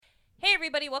Hey,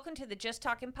 everybody. Welcome to the Just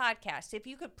Talking Podcast. If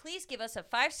you could please give us a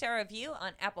 5-star review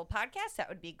on Apple Podcasts, that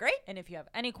would be great. And if you have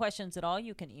any questions at all,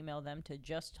 you can email them to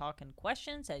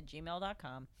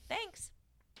justtalkingquestions@gmail.com. Thanks.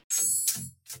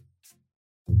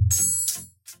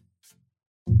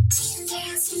 Two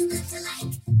girls who look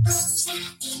alike, both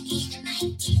chatting in a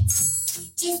mic.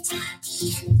 It's just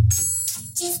talking.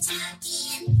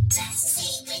 That's the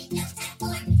same with no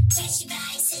platform. Catch your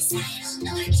biases, title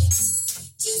norm.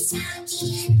 It's just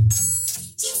talking.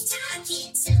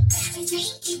 So grab a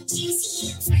drink and cheers to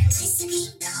you for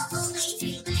listening the whole way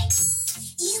through. Like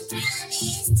you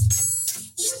promised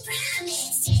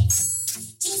it.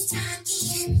 Just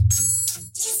talking.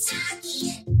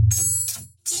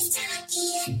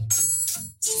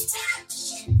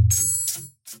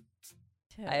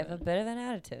 I have a bit of an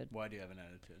attitude Why do you have an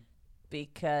attitude?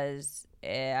 because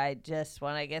I just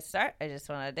want to get started. I just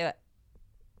want to do it.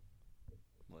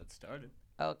 Let's start it.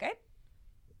 Okay.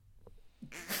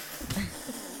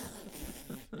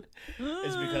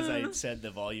 It's because I said the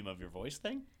volume of your voice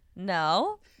thing?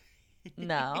 No,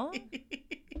 not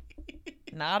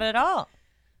at all.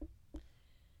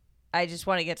 I just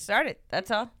want to get started.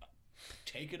 That's all.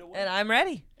 Take it away. And I'm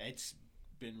ready. It's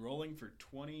been rolling for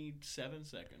 27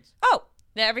 seconds. Oh,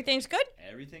 now everything's good?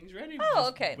 Everything's ready. Oh,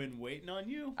 Just okay. Been waiting on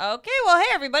you. Okay, well, hey,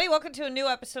 everybody. Welcome to a new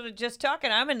episode of Just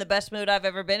Talking. I'm in the best mood I've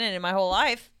ever been in my whole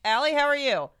life. Allie, how are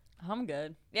you? I'm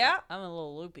good. Yeah? I'm a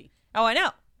little loopy. Oh, I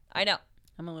know.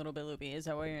 I'm a little bit loopy. Is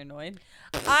that why you're annoyed?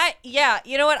 Yeah,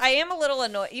 you know what? I am a little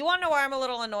annoyed. You want to know why I'm a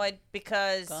little annoyed?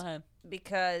 Because Go ahead.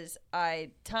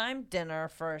 I timed dinner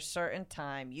for a certain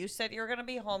time. You said you were going to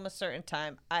be home a certain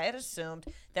time. I had assumed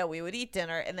that we would eat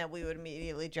dinner and then we would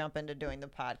immediately jump into doing the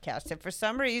podcast. And for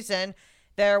some reason,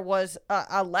 there was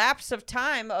a lapse of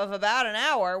time of about an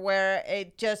hour where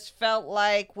it just felt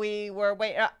like we were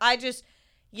waiting.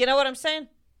 You know what I'm saying?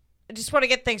 I just want to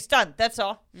get things done. That's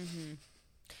all. Mm-hmm.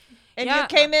 And Yeah, you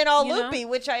came in all you know, loopy,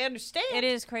 which I understand. It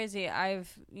is crazy.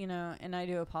 And I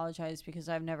do apologize because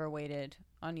I've never waited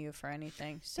on you for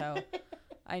anything. So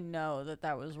I know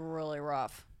that was really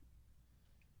rough.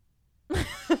 You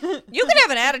can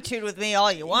have an attitude with me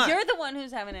all you want. You're the one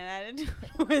who's having an attitude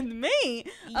with me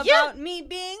about me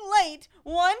being late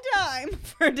one time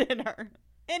for dinner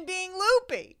and being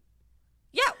loopy.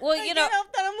 Yeah, well, I you know. can't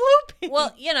help that I'm loopy.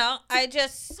 Well, you know, I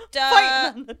just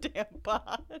fighting on the damn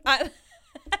pod.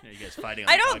 You guys fighting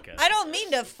on the podcast. I don't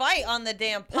mean to fight on the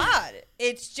damn pod.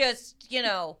 It's just, you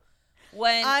know,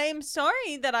 when. I'm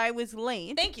sorry that I was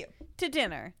late. Thank you. To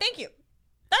dinner. Thank you.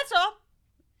 That's all.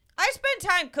 I spend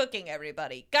time cooking,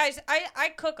 everybody. Guys, I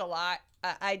cook a lot.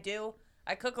 I do.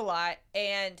 I cook a lot.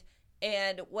 And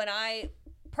when I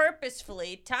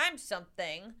purposefully time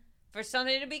something for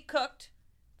something to be cooked,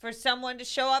 for someone to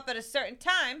show up at a certain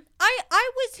time.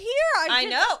 I was here. I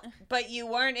know, but you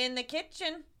weren't in the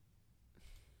kitchen.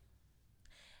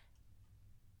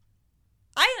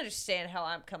 I understand how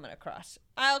I'm coming across.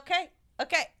 Okay.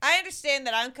 I understand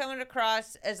that I'm coming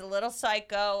across as a little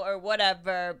psycho or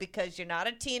whatever because you're not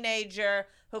a teenager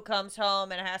who comes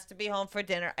home and has to be home for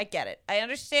dinner. I get it. I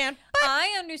understand. But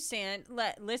I understand.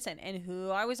 Listen, and who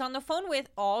I was on the phone with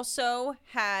also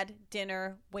had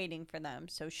dinner waiting for them.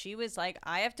 So she was like,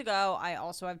 I have to go. I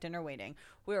also have dinner waiting.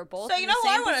 We were both in the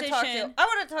same I want to talk position. to? I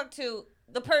want to talk to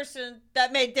the person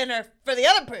that made dinner for the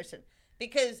other person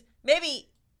because maybe...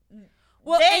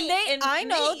 Well, and I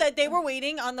know me. that they were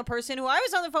waiting on the person who I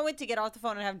was on the phone with to get off the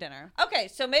phone and have dinner. Okay,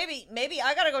 so maybe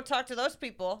I gotta go talk to those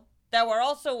people that were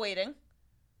also waiting,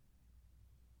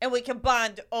 and we can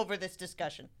bond over this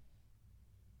discussion.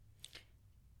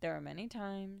 There are many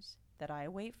times that I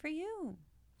wait for you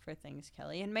for things,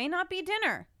 Kelly, and may not be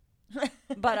dinner,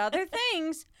 but other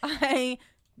things I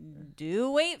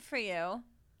do wait for you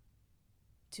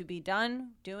to be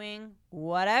done doing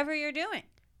whatever you're doing.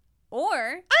 Or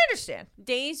I understand.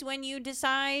 Days when you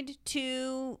decide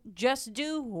to just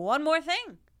do one more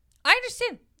thing. I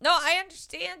understand. No, I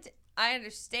understand. I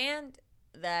understand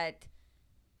that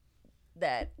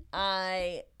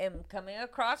I am coming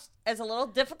across as a little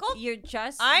difficult. You're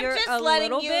just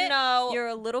letting you know. You're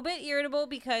a little bit irritable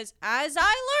because as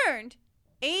I learned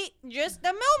just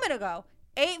a moment ago,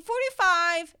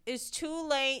 8:45 is too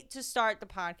late to start the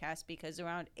podcast because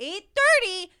around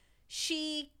 8:30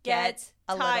 she gets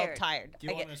a tired. little tired.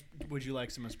 Would you like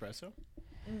some espresso?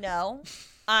 No,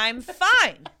 I'm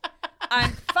fine.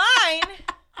 I'm fine.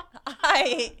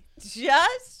 I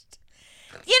just,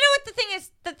 you know what the thing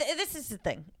is? This is the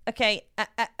thing. Okay,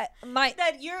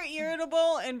 That you're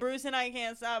irritable and Bruce and I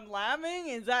can't stop laughing.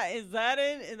 Is that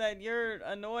it? Is that you're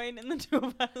annoyed in the two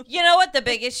of us? You know what the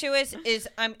big issue is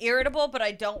I'm irritable, but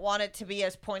I don't want it to be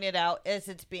as pointed out as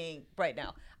it's being right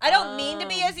now. I don't mean to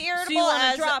be as irritable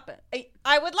drop it.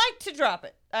 I would like to drop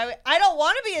it. I don't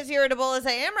want to be as irritable as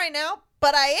I am right now,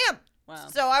 but I am. Well,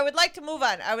 So I would like to move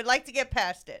on. I would like to get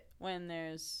past it. when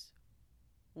there's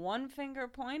one finger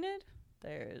pointed,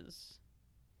 there's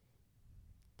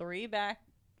 3 back,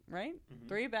 right?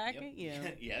 3 back Yep. at you.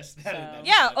 Yes. So-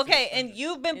 Yeah, that's okay, it. and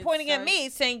you've been It pointing at starts- me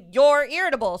saying you're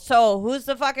irritable. So who's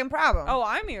the fucking problem? Oh,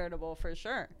 I'm irritable for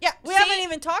sure. yeah. We see? haven't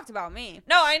even talked about me.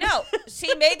 No, I know.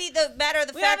 See, maybe the matter of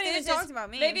the We fact haven't even is talked about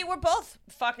me. maybe we're both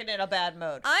fucking in a bad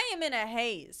mood. I am in a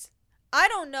haze. I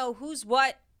don't know who's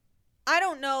what. I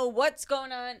don't know what's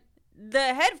going on.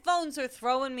 The headphones are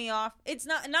throwing me off. It's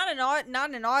not in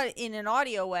an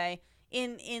audio way,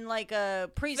 in like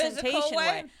a presentation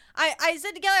way? way. I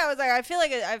said to Kelly, I was like, I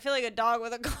feel like a dog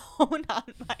with a cone on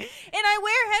my. And I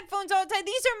wear headphones all the time.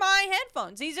 These are my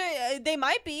headphones. These are they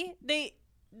might be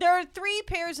There are 3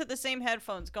 pairs of the same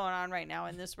headphones going on right now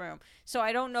in this room. So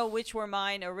I don't know which were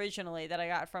mine originally that I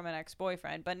got from an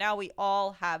ex-boyfriend, but now we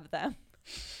all have them.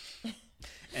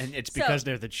 And it's So- because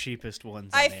they're the cheapest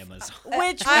ones I on f- Amazon.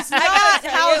 Which I- was I not gotta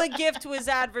tell how you, the gift was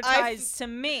advertised to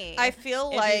me. I feel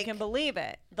if like you can believe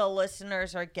it. the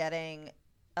listeners are getting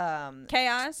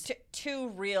Chaos. too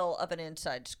real of an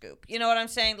inside scoop. You know what I'm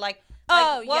saying? Like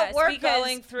Oh, what yes, we're because-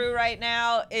 going through right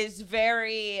now is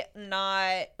very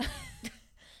not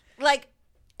like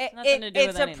Nothing to do it's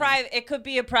with a anything. private. It could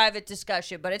be a private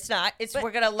discussion, but it's not. It's But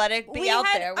we're gonna let it be out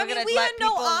there. We're gonna we let had no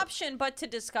people option but to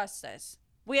discuss this.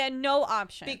 We had no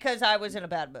option. because I was in a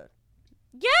bad mood.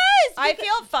 yes, I because-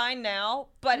 feel fine now,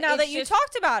 but now it's that you just-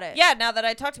 talked about it. Yeah, now that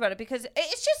I talked about it, because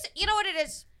it's just, you know what it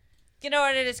is? You know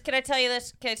what it is? Can I tell you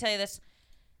this?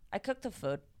 I cooked the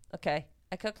food, okay?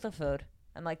 I cooked the food.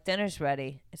 I'm like, dinner's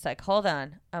ready. It's like, hold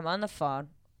on. I'm on the phone.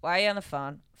 Why are you on the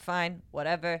phone? Fine,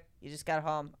 whatever. You just got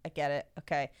home. I get it.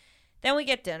 Okay. Then we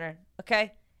get dinner,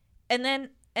 okay? And then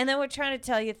we're trying to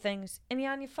tell you things, and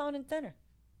you're on your phone at dinner.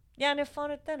 You're on your phone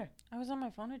at dinner. I was on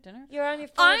my phone at dinner. You're on your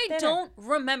phone I at dinner. don't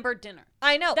remember dinner.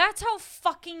 I know. That's how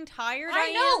fucking tired I I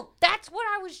am. know. That's what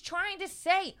I was trying to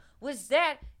say, was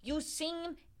that you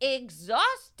seem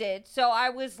exhausted. So I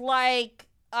was like,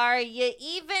 are you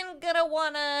even going to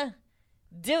want to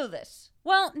do this?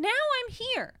 Well, now I'm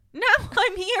here. Now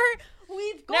I'm here.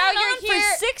 We've gone Now you're on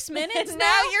here. for 6 minutes.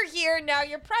 now you're here. Now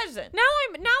you're present. Now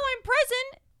I'm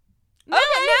present. Now Okay.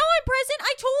 I'm present.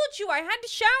 I told you I had to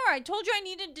shower. I told you I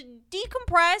needed to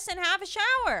decompress and have a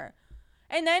shower.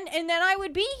 And then I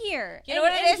would be here. You know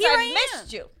what And it is? here I I've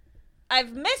missed am. you.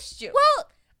 I've missed you. Well,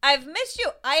 I've missed you.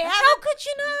 how could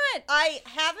you not? I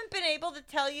haven't been able to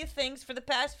tell you things for the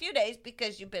past few days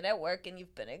because you've been at work and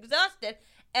you've been exhausted.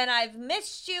 And I've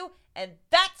missed you. And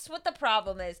that's what the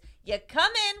problem is. You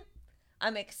come in.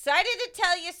 I'm excited to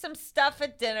tell you some stuff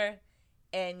at dinner.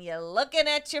 And you're looking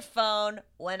at your phone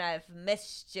when I've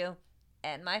missed you.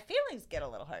 And my feelings get a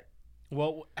little hurt.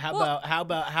 Well, how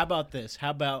about this? How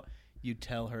about you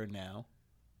tell her now?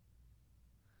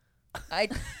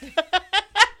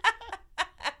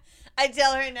 I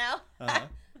tell her now. Uh-huh.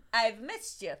 I've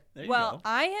missed you. There you Well, go.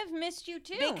 I have missed you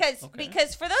too.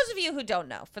 Because for those of you who don't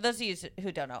know,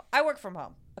 I work from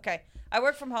home. Okay, I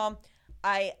work from home.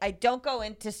 I don't go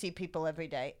in to see people every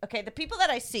day. Okay, the people that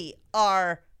I see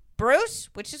are Bruce,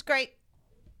 which is great,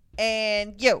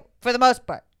 and you for the most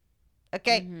part.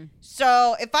 Okay,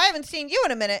 so if I haven't seen you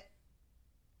in a minute,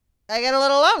 I get a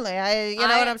little lonely. You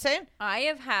know what I'm saying? I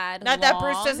have had Not that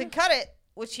Bruce doesn't cut it,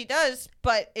 which he does,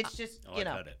 but it's just Oh, you I've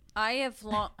know. had it.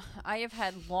 I have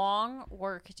had long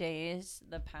work days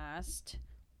the past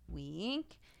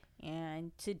week,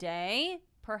 and today,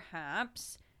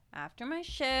 perhaps after my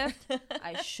shift,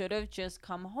 I should have just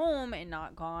come home and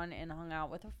not gone and hung out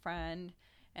with a friend,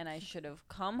 and I should have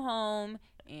come home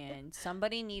and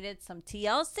somebody needed some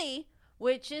TLC,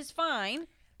 which is fine.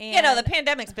 And, You know, the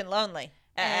pandemic's been lonely.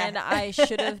 and I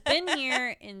should have been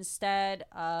here instead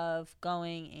of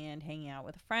going and hanging out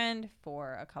with a friend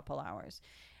for a couple hours.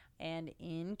 And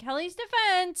in Kelly's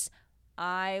defense,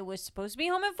 I was supposed to be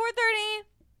home at 4:30.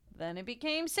 Then it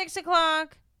became 6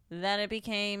 o'clock. Then it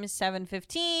became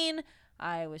 7:15.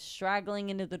 I was straggling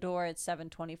into the door at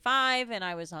 7:25, and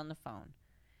I was on the phone.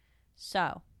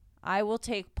 So I will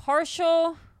take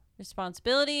partial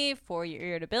responsibility for your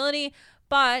irritability,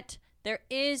 but there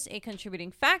is a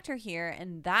contributing factor here,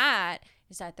 and that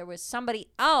is that there was somebody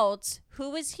else who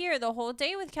was here the whole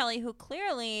day with Kelly who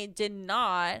clearly did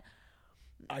not.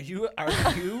 Are you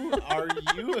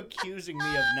accusing me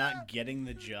of not getting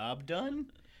the job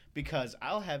done? Because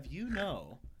I'll have you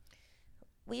know,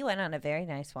 We went on a very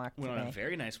nice walk we today. went on a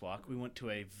very nice walk. We went to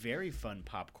a very fun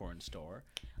popcorn store.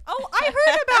 Oh, I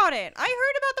heard about it. I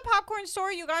heard about the popcorn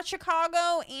store. You got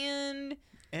Chicago and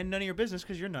And none of your business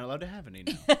because you're not allowed to have any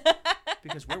now.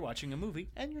 because we're watching a movie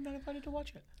and you're not invited to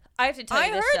watch it. I have to tell I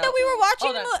you heard this, that though. we were watching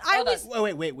Hold a on, movie. I hold on.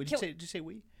 was. Wait. What did you Can- say? Did you say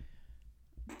we?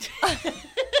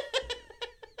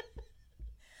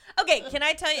 Okay, can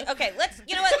I tell you? Okay,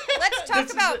 you know what? Let's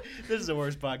talk about. This is the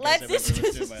worst podcast Let's- I've this ever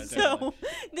listened to in my entire life.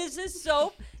 This is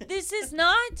soap. This is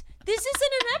not. This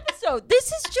isn't an episode.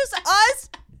 This is just us.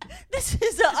 This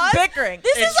is us Bickering.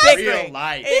 This It's is us. real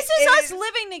life. This is It us is-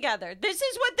 living together. This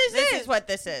is what this This is. is what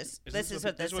this is. This is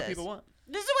what This is what people want.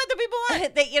 This is what the people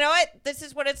want. You know what? This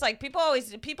is what it's like.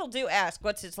 People do ask,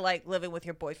 "What's it like living with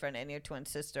your boyfriend and your twin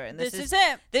sister?" And This is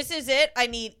it. This is it. I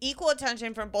need equal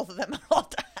attention from both of them at all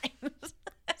times.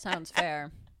 Sounds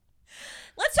fair.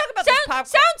 Let's talk about this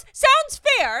popcorn. Sounds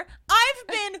fair. I've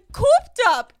been cooped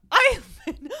up. I've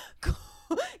been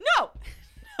no.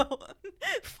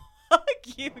 Fuck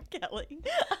you, Kelly.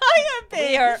 I have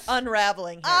been. We are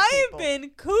unraveling here. I have people. been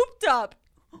cooped up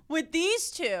with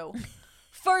these two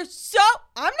for so.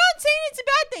 I'm not saying it's a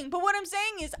bad thing, but what I'm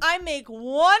saying is I make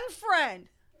one friend.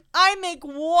 I make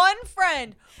one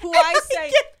friend who I say.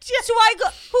 So I go.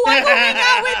 Who I go hang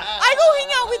out with. I go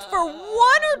hang out with for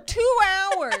 1 or 2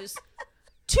 hours,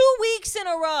 2 weeks in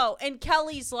a row, and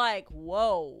Kelly's like,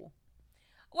 "Whoa."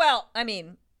 Well, I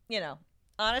mean,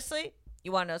 honestly,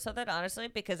 you want to know something? Honestly,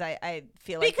 because I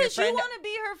feel like Because your you friend, want to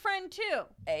be her friend too.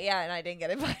 yeah, and I didn't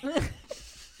get invited.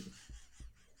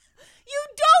 You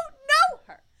don't know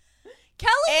her.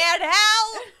 Kelly. And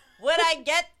how would I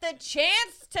get the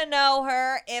chance to know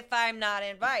her if I'm not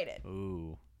invited?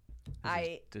 Ooh.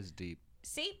 This is deep.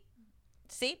 See,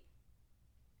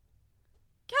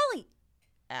 Kelly.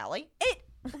 Allie.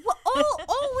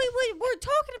 All we were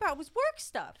talking about was work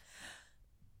stuff.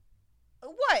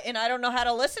 What? And I don't know how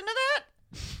to listen to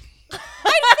that?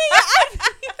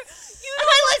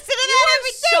 I listen to that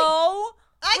every day. so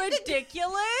I could-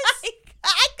 ridiculous.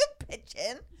 I could pitch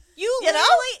in. You You know?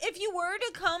 literally, if you were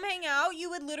to come hang out, you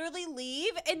would literally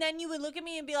leave, and then you would look at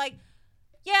me and be like,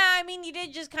 "Yeah, I mean, you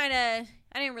did just kind of.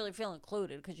 I didn't really feel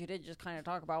included because you did just kind of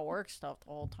talk about work stuff the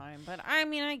whole time. But I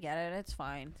mean, I get it. It's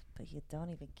fine. But you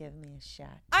don't even give me a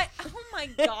shot. Oh my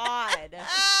god,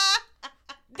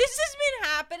 this has been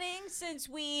happening since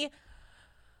we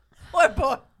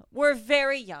were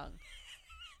very young.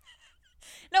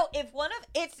 No,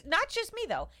 it's not just me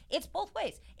though. It's both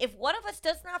ways. If one of us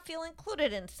does not feel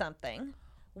included in something,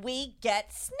 we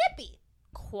get snippy.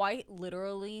 Quite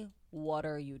literally, what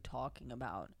are you talking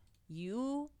about?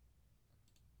 You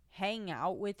hang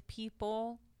out with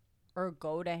people or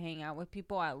go to hang out with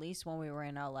people, at least when we were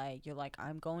in LA. You're like,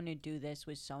 I'm going to do this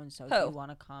with so-and-so. Do Who? you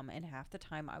want to come? And half the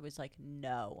time I was like,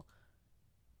 no.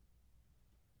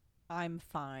 I'm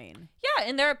fine. Yeah,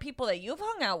 and there are people that you've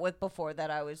hung out with before that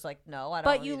I was like, no, I don't.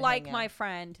 But want you to like hang my out.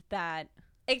 friend that...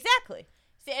 Exactly.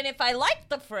 See, and if I like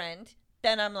the friend,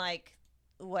 then I'm like,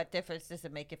 what difference does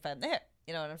it make if I'm there?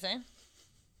 You know what I'm saying?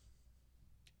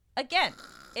 Again,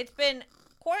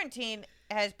 quarantine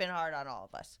has been hard on all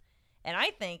of us. And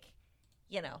I think,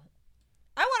 I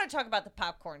want to talk about the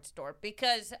popcorn store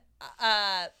because,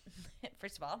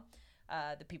 first of all,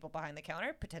 the people behind the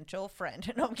counter, potential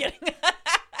friend. No, I'm kidding.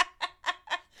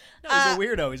 No, he's a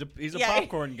weirdo. He's a yeah.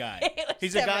 popcorn guy. It was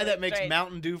He's a guy definitely that makes strange.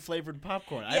 Mountain Dew flavored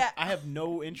popcorn. Yeah. I have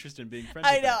no interest in being friends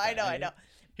I with know, that guy. I know.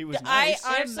 He was I- nice. They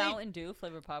have Honestly, Mountain Dew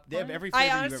flavored popcorn. They have every flavor I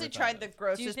you've honestly ever tried thought the of.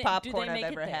 grossest do popcorn they I've make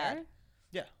ever it had. there?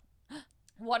 Yeah.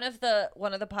 One of the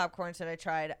popcorns that I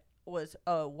tried was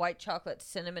a white chocolate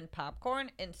cinnamon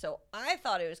popcorn, and so I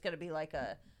thought it was gonna be like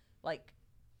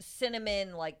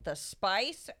cinnamon, like the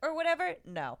spice or whatever.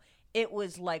 No, it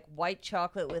was like white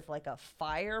chocolate with like a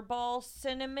fireball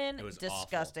cinnamon. It was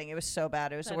disgusting. It was so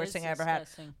bad. It was the That worst is thing I ever had.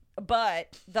 disgusting.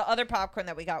 But the other popcorn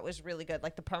that we got was really good,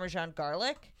 like the Parmesan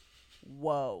garlic.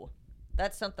 Whoa,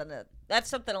 that's something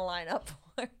to line up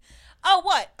for. Oh,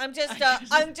 what? I'm just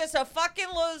a fucking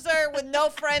loser with no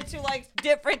friends who likes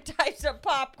different types of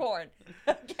popcorn.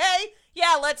 Okay?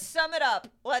 Yeah, let's sum it up.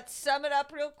 Let's sum it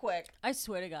up real quick. I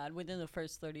swear to God, within the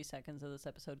first 30 seconds of this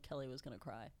episode, Kelly was going to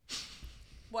cry.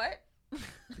 What?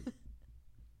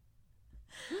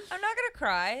 I'm not gonna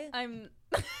cry. I'm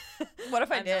What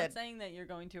if I I'm did? not saying that you're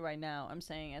going to right now. I'm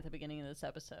saying at the beginning of this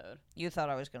episode. You thought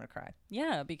I was gonna cry.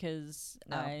 Yeah, because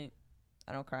No. I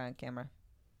don't cry on camera.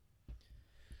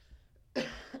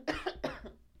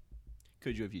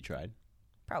 Could you if you tried?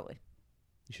 Probably.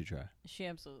 You should try. she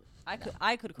absolutely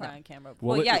I could cry on camera.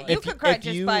 Well, Well, yeah, if you you- could cry if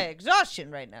just you- by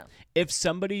exhaustion right now. If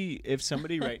somebody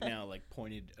right now like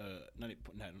pointed, I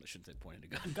shouldn't say pointed a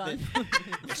gun. Gun.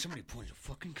 If somebody pointed a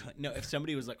fucking gun. No, if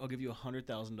somebody was like, I'll give you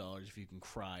 $100,000 if you can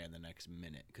cry in the next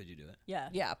minute, could you do it? Yeah,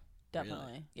 Yeah.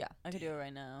 definitely. Yeah. I could do it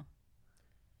right now.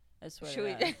 I swear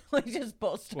Should to God. we just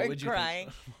both What start would you crying?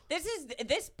 think?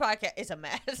 This podcast is a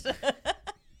mess.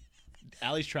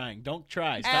 Allie's trying. Don't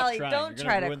try. Stop Allie, trying. don't You're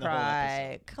try gonna to ruin the whole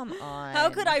cry. Come on. How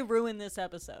could I ruin this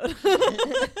episode? What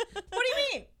do you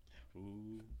mean?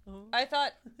 Ooh. I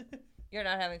thought you're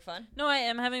not having fun. No, I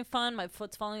am having fun. My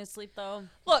foot's falling asleep, though.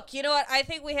 Look, you know what? I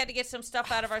think we had to get some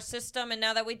stuff out of our system, and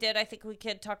now that we did, I think we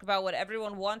could talk about what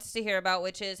everyone wants to hear about,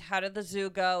 which is how did the zoo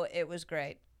go? It was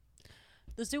great.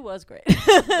 The zoo was great.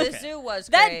 The zoo was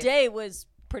great. That day was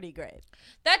pretty great.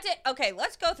 That's it. Okay,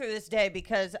 let's go through this day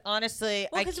because honestly,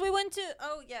 Well, because we went to.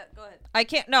 Oh yeah, go ahead. I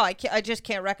can't. No, I can't. I just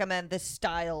can't recommend this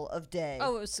style of day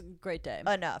Oh, it was a great day.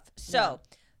 enough. So,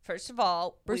 first of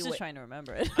all, Bruce is trying to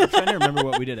remember it. I'm trying to remember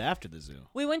what we did after the zoo.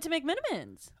 We went to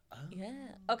McMinimans. Yeah.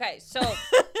 Okay. So,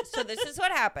 so this is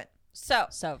what happened. So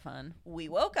So fun. we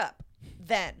woke up.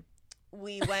 Then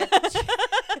we went.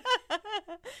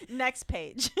 Next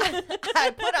page.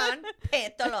 I put on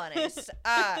pantalones.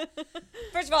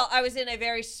 First of all, I was in a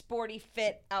very sporty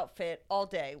fit outfit all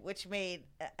day, which made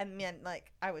I meant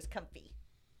like I was comfy.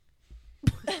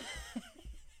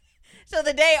 So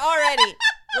the day already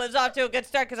was off to a good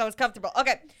start because I was comfortable.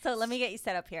 Okay. So let me get you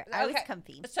set up here. I was Okay.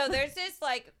 comfy. So there's this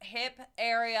like hip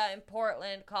area in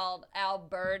Portland called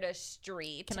Alberta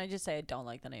Street. Can I just say I don't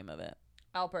like the name of it?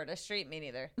 Alberta Street? Me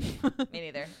neither. Me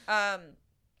neither.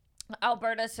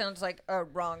 Alberta sounds like a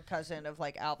wrong cousin of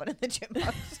like Alvin and the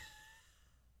Chipmunks.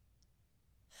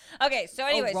 Okay, so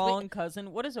anyways. a wrong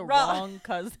cousin? What is a Wrong- wrong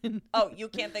cousin? Oh, you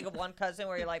can't think of one cousin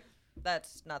where you're like,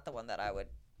 that's not the one that I would.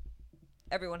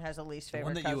 Everyone has a least The favorite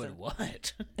one that cousin. you would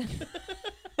what?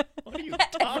 What are you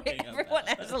talking Everyone about?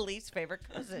 has a least favorite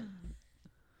cousin.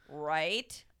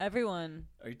 Right? Everyone,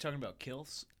 Are you talking about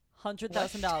kills?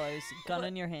 $100,000, gun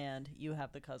in your hand. You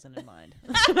have the cousin in mind.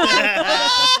 Oh,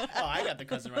 I got the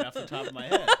cousin right off the top of my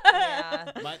head.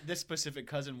 Yeah. This specific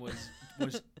cousin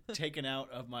was taken out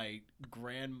of my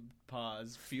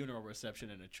grandpa's funeral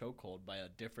reception in a chokehold by a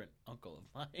different uncle of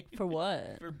mine. For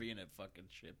what? For being a fucking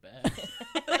shitbag.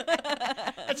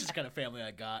 That's just the kind of family I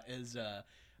got is,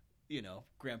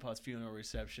 grandpa's funeral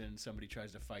reception. Somebody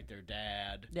tries to fight their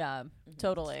dad. Yeah,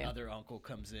 totally. Other uncle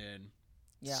comes in.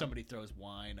 Yeah. Somebody throws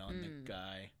wine on the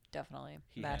guy. Definitely.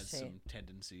 He Bad has shit. some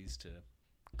tendencies to.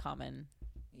 Common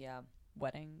Yeah.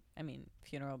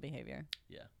 funeral behavior.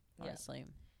 Yeah. Honestly.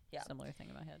 Yeah. Similar thing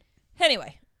in my head.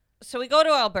 Anyway, so we go to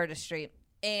Alberta Street.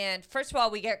 And first of all,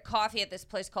 we get coffee at this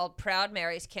place called Proud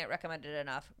Mary's. Can't recommend it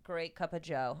enough. Great cup of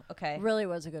joe. Okay. Really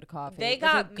was a good coffee. They It's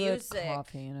got a good music.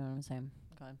 coffee, you know what I'm saying?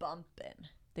 Go ahead. Bumping.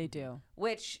 They do.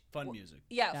 Which Fun music.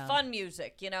 Yeah, fun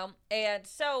music, And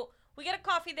so we get a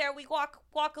coffee there. We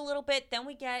walk a little bit. Then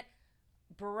we get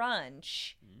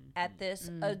brunch at this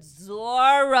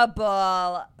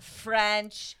adorable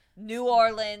French New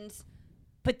Orleans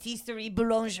patisserie,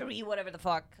 boulangerie, whatever the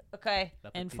fuck. Okay.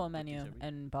 And full menu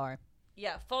and bar.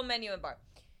 Yeah, full menu and bar.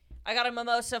 I got a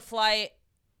mimosa flight.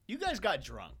 You guys got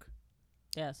drunk.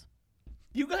 Yes.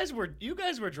 You guys were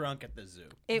drunk at the zoo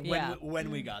Yeah.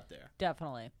 when we got there.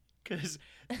 Definitely. Because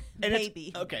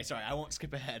Maybe. Okay, sorry, I won't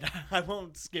skip ahead. I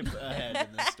won't skip ahead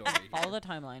in this story. Follow the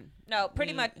timeline. No,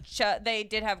 pretty much they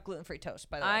did have gluten-free toast,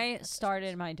 by the way. I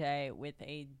started my day with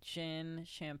a gin,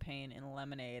 champagne, and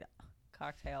lemonade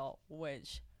cocktail,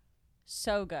 which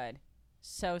so good.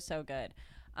 So good.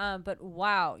 But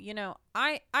wow,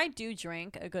 I do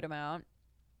drink a good amount.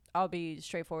 I'll be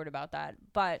straightforward about that.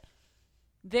 But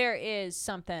there is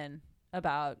something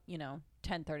about,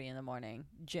 10:30 in the morning,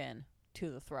 gin to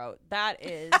the throat. That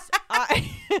is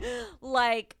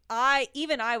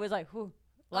I was like, whew,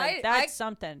 that's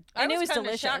something. And it was kinda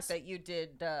delicious. shocked that you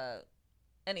did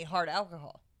any hard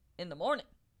alcohol in the morning.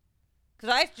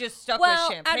 Because I just stuck with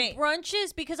champagne. At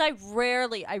brunches, because I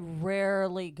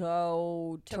rarely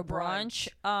go to brunch.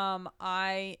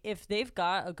 If they've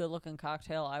got a good looking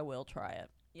cocktail, I will try it.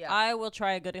 Yeah. I will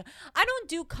try a good. I don't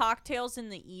do cocktails in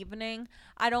the evening.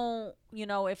 I don't,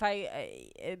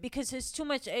 because it's too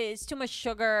much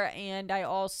sugar, and I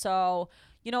also,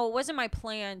 it wasn't my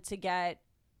plan to get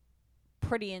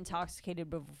pretty intoxicated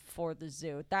before the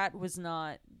zoo. That was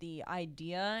not the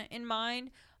idea in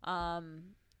mind.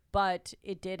 But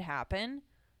it did happen.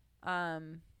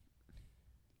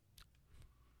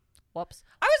 Whoops.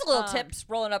 I was a little tips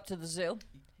rolling up to the zoo.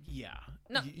 Yeah.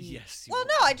 No. Yes. you Well, were.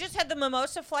 no, I just had the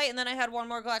mimosa flight, and then I had one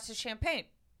more glass of champagne.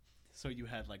 So you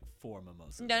had like 4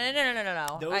 mimosas.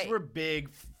 No. Those were big.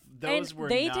 Those And were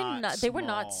they not did not. They were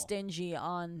not small. stingy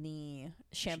on the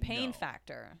champagne No.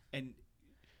 factor. And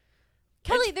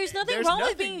Kelly, there's nothing wrong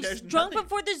with being there's drunk nothing-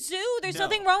 before the zoo. There's No.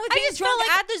 nothing wrong with I being just felt drunk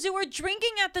like- at the zoo or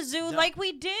drinking at the zoo No. like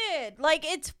we did. Like,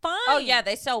 it's fine. Oh, yeah,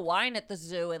 they sell wine at the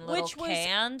zoo in little Which was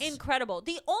cans. incredible.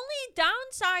 The only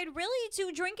downside, really,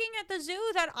 to drinking at the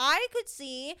zoo that I could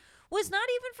see was not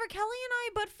even for Kelly and I,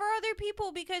 but for other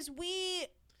people because we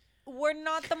were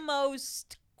not the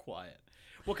most. Quiet.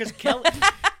 Well, because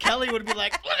Kelly would be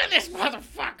like, "Look at this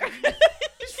motherfucker!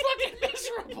 He's fucking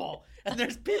miserable." And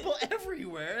there's people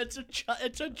everywhere. It's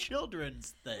a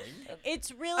children's thing.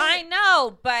 It's really. I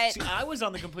know, but See, I was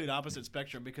on the complete opposite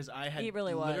spectrum because I had He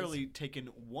really was. literally taken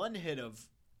one hit of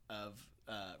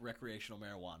recreational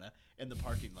marijuana in the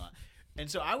parking lot. And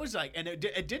so I was like, and it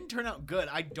didn't turn out good.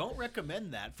 I don't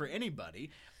recommend that for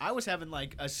anybody. I was having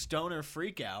like a stoner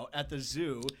freak out at the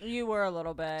zoo. You were a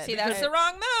little bit. see, that's the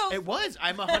wrong move. It was.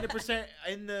 I'm 100%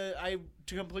 I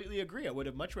completely agree. I would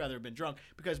have much rather been drunk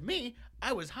because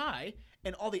I was high,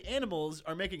 and all the animals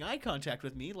are making eye contact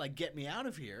with me, like, get me out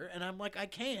of here. And I'm like, I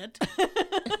can't.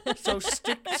 So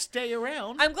stay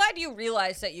around. I'm glad you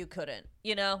realized that you couldn't.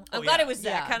 You know, I'm glad yeah. it was that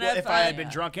Yeah. kind Well, of. if I had been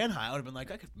drunk and high, I would have been like,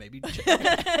 I could maybe.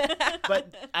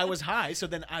 But I was high, so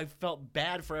then I felt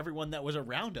bad for everyone that was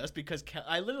around us because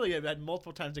I literally had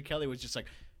multiple times that Kelly was just like,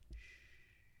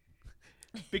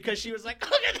 because she was like,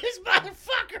 look at this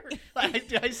motherfucker.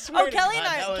 I swear. to Kelly God, and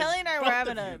I- that was Kelly and I were both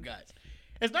having of a you guys.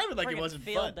 It's not even like it friggin' wasn't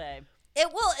field fun. day.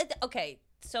 Okay,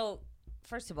 so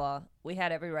first of all, we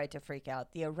had every right to freak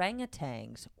out. The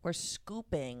orangutans were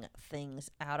scooping things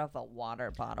out of a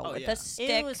water bottle Oh, with yeah. a stick.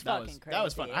 It was That fucking was- crazy. that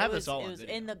was fun. I have It this all was, on it was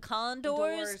video. in the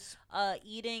condors,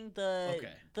 eating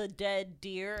the dead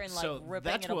deer and like So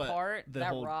ripping that's it what apart. the That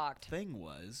whole rocked. thing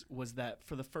was that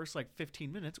for the first like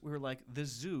 15 minutes we were like, the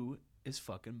zoo is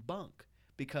fucking bunk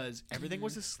because everything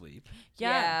was asleep.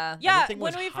 Yeah. Yeah. Everything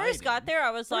When was we first got hiding. there, I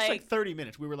was First like, 30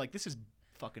 minutes we were like, this is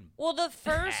fucking. Well, the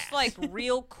first Ass. like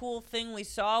real cool thing we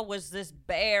saw was this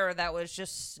bear that was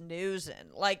just snoozing.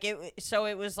 Like it, so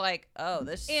it was like, oh,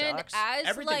 this and sucks. as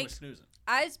Everything like was snoozing.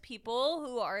 as people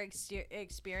who are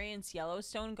experienced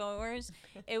Yellowstone goers,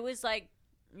 it was like,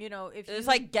 you know, if It was you-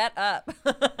 like, get up.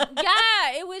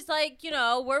 yeah, it was like, you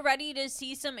know, we're ready to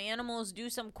see some animals do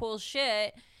some cool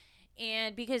shit.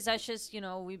 And because that's just, you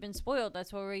know, we've been spoiled.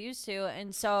 That's what we're used to.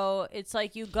 And so it's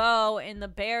like you go and the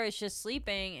bear is just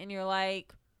sleeping and you're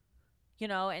like, you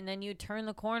know, and then you turn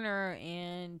the corner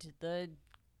and the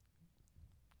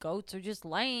goats are just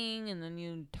laying. And then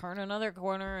you turn another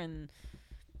corner and,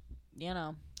 you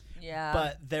know. Yeah.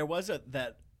 But there was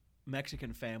that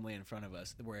Mexican family in front of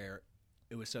us where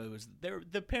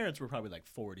the parents were probably like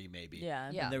 40 maybe. Yeah.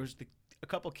 Yeah. And there was a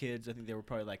couple kids. I think they were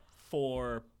probably like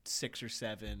 4, 6, or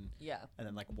 7. yeah. And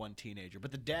then like one teenager.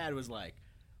 But the dad was like,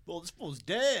 well, this fool's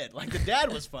dead. Like the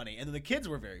dad was funny. And then the kids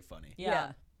were very funny.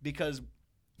 Yeah. Because,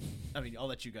 I mean, I'll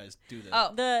let you guys do this.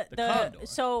 Oh, The condor.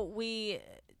 So we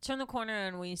turn the corner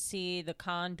and we see the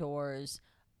condors.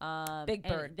 Big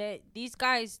and bird. These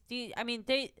guys,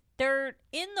 they're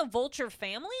in the vulture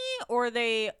family, or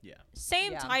they Yeah.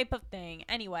 same Yeah. type of thing.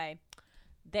 Anyway,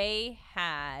 they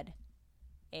had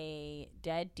a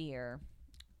dead deer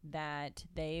that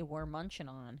they were munching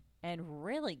on and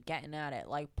really getting at it,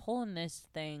 like pulling this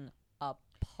thing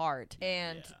apart.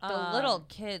 And Yeah. the little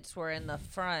kids were in the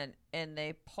front, and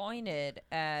they pointed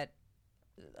at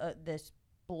this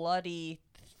bloody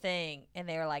thing, and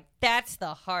they were like, "That's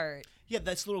the heart." Yeah,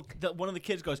 one of the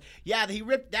kids goes, yeah,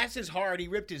 that's his heart. He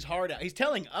ripped his heart out. He's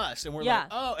telling us, and we're Yeah. like,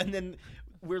 oh, and then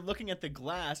we're looking at the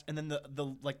glass, and then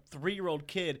the like 3-year-old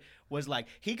kid was like,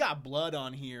 he got blood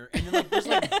on here, and then like there's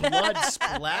like blood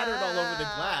splattered all over the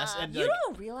glass, and You like,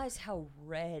 don't realize how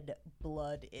red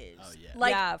blood is. Oh, yeah.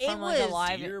 Like Yeah, it from, like, was a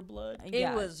live- deer blood. it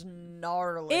Yeah. was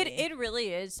gnarly. It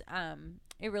really is.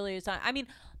 It really is. I mean,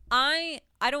 I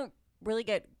don't really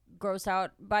get grossed out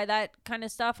by that kind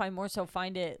of stuff. I more so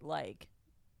find it like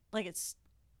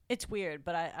it's weird,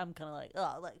 but I'm kind of like,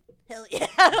 oh, like hell yeah,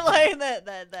 like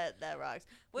that rocks.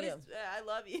 What is? I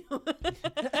love you.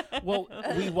 Well,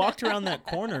 we walked around that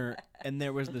corner, and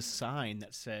there was this sign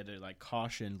that said like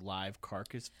caution live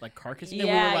carcass meat. And we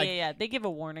were like, yeah. They give a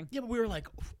warning. yeah, but we were like,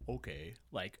 okay,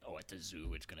 like, oh, at the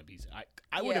zoo it's gonna be.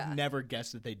 I would have Yeah. never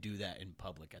guessed that they do that in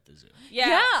public at the zoo.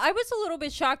 yeah. I was a little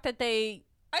bit shocked that they.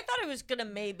 I thought it was gonna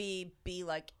maybe be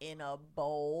like in a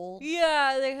bowl.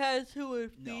 Yeah, they had to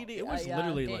No, it was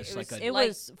literally just like it a.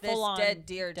 was this full on dead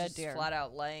deer dead just deer. flat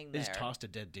out laying They there. just tossed a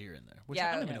dead deer in there, which Yeah,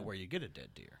 I don't even yeah. know where you get a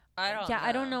dead deer. I don't.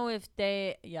 I don't know if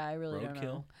they. Yeah, I really don't Roadkill?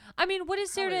 know. I mean, what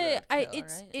is there Probably to? I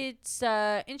roadkill, it's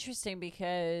right? interesting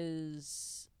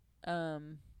because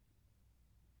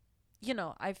you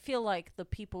know, I feel like the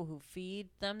people who feed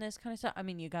them this kind of stuff. I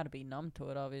mean, you got to be numb to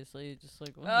it, obviously. Just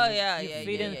like Oh yeah, you yeah,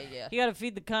 feed yeah, it- yeah. You got to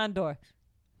feed the condor.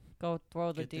 Go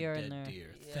throw the Get deer dead in there.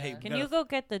 Deer. Yeah. Hey, Can gotta you go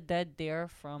get the dead deer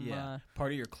from? Yeah,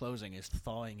 part of your closing is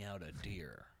thawing out a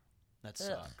deer. That Ugh.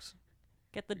 sucks.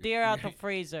 Get the deer out the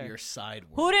freezer. Your side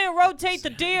work. Who didn't rotate the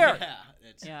deer? Yeah,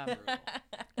 it's Yeah. brutal.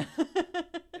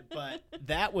 But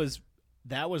that was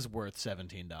worth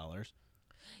 $17.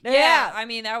 Yeah, I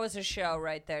mean that was a show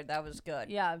right there. That was good.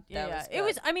 Yeah, That was It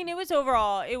was. good. I mean, it was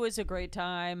overall. It was a great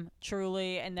time,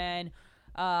 truly. And then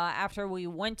after we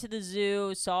went to the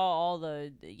zoo, saw all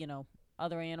the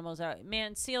other animals out.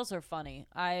 Man, seals are funny.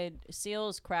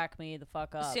 Seals crack me the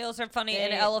fuck up. Seals are funny.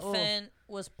 An elephant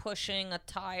was pushing a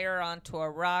tire onto a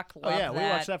rock. Oh Love yeah, that. we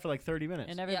watched that for like 30 minutes.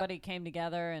 And everybody came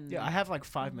together and Yeah, I have like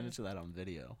 5 minutes of that on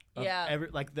video. Of Yeah.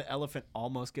 like the elephant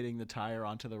almost getting the tire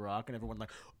onto the rock, and everyone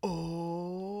like,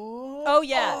 oh. Oh,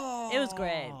 yeah. It was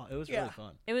great. It was Yeah. really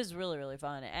fun. it was really, really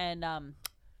fun. And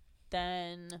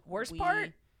then Worst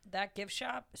part, that gift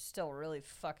shop is still really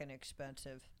fucking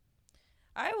expensive.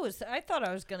 I thought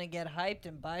I was gonna get hyped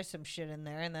and buy some shit in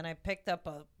there, and then I picked up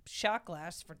a shot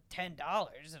glass for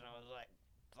 $10, and I was like,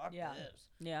 "Fuck Yeah. this."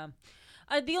 Yeah.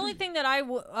 The only thing that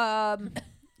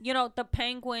the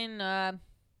penguin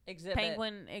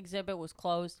exhibit was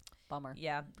closed. Bummer.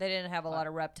 Yeah, they didn't have a lot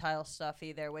of reptile stuff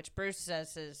either, which Bruce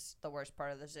says is the worst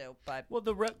part of the zoo. But Well,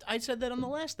 I said that on the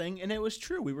last thing, and it was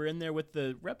true. We were in there with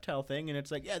the reptile thing, and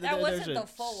it's like, yeah, That there's wasn't a the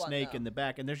full one, snake though. in the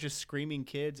back, and there's just screaming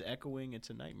kids echoing. It's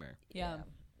a nightmare. Yeah.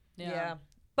 yeah.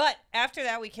 But after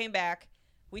that, we came back,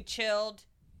 we chilled.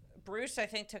 Bruce, I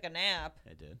think, took a nap,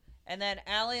 I did. and then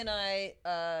Allie and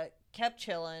I kept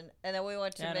chilling, and then we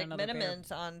went to Had another beer.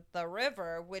 McMinimans on the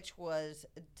river, which was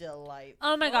delightful.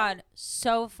 Oh my God,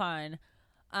 so fun.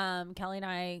 Kelly and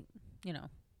I,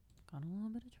 got in a little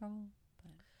bit of trouble.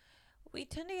 We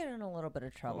tend to get in a little bit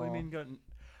of trouble. What do you mean gotten?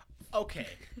 Okay.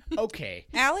 Okay.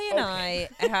 Allie and Okay.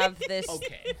 I have this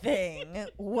Okay. thing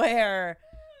where,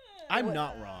 I'm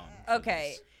not wrong. for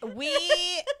okay, this. we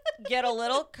get a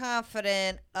little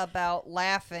confident about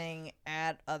laughing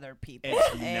at other people.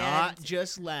 It's And not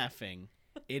just laughing.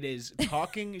 It is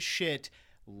talking shit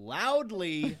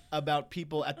loudly about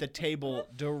people at the table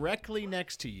directly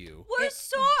next to you. We're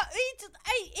so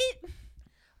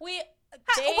we.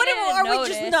 what are we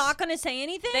just not gonna say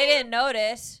anything? They didn't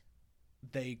notice.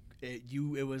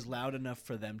 It was loud enough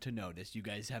for them to notice. You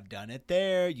guys have done it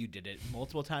there. You did it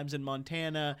multiple times in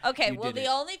Montana. Okay, You well did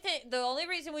the only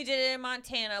reason we did it in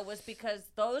Montana was because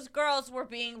those girls were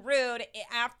being rude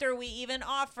after we even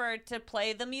offered to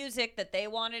play the music that they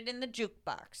wanted in the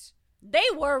jukebox. They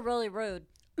were really rude.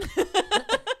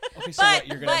 Okay, so but-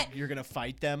 what, you're gonna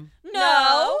fight them?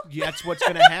 No. Yeah, that's what's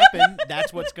gonna happen.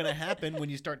 That's what's gonna happen when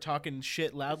you start talking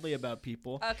shit loudly about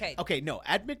people. Okay. Okay, no,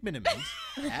 at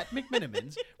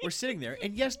McMinimans, we're sitting there,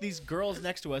 and yes, these girls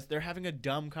next to us, they're having a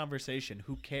dumb conversation.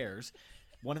 Who cares?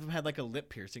 One of them had like a lip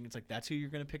piercing. It's like, that's who you're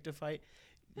gonna pick to fight?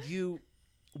 They're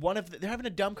having a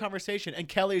dumb conversation, and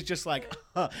Kelly's just like,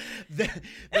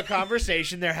 the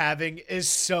conversation they're having is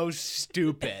so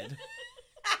stupid.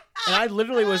 And I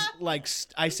literally was like,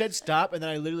 I said stop, and then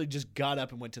I literally just got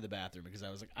up and went to the bathroom because I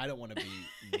was like, I don't want to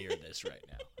be near this right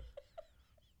now.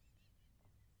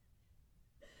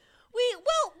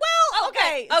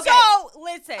 Okay. Okay. So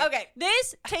listen. Okay.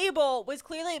 This table was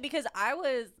clearly because I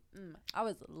was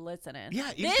listening.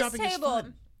 Yeah, this eavesdropping is table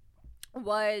fun.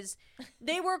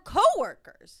 they were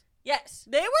coworkers. Yes.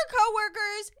 They were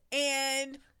coworkers,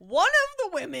 and one of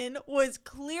the women was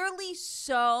clearly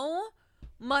so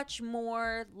much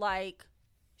more like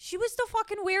she was the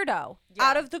fucking weirdo Yeah.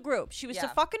 out of the group. She was the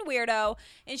Yeah. fucking weirdo,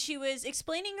 and she was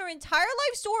explaining her entire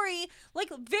life story like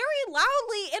very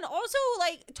loudly, and also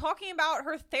like talking about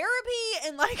her therapy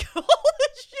and like all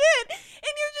this shit.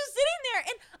 And you're just sitting there,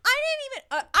 and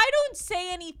I don't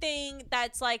say anything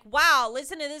that's like, wow,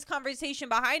 listen to this conversation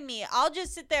behind me. I'll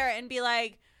just sit there and be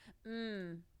like,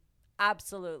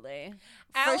 absolutely.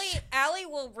 Allie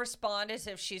will respond as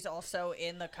if she's also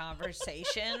in the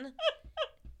conversation.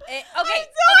 Okay. I'm sorry, Okay.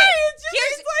 it's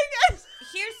just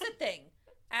Here's the thing.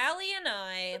 Allie and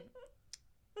I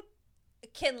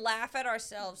can laugh at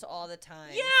ourselves all the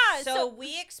time. Yeah, So so-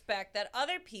 we expect that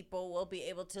other people will be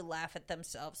able to laugh at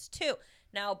themselves too.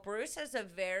 Now, Bruce has a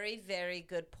very, very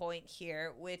good point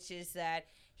here, which is that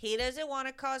he doesn't want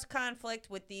to cause conflict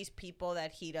with these people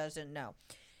that he doesn't know.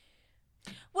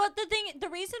 Well, the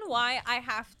reason why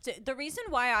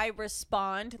I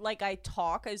respond like I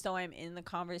talk as though I'm in the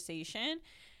conversation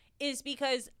is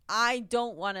because I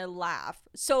don't want to laugh.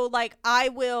 So like I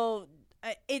will,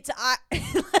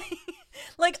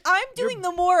 like I'm doing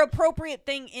the more appropriate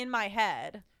thing in my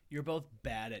head. You're both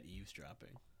bad at eavesdropping.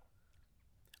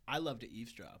 I love to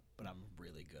eavesdrop, but I'm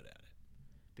really good at it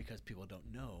because people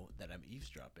don't know that I'm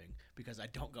eavesdropping because I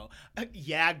don't go,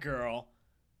 yeah, girl.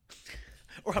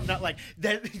 Or I'm not like,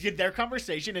 their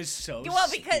conversation is so Well,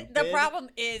 because the stupid. problem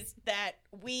is that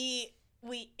we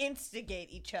we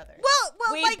instigate each other.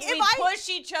 Well, we, like we if I push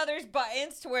each other's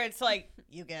buttons to where it's like,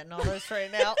 you getting all this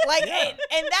right now? Like, Yeah.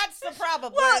 and that's the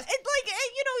problem. well, Whereas- it's like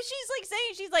she's like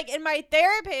saying she's like, and my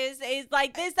therapist is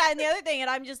like this, that, and the other thing, and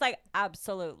I'm just like,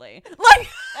 absolutely, like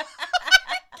I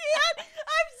can't.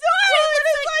 I'm sorry, but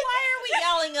it's like, why are we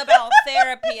yelling about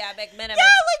therapy at McMiniman? yeah,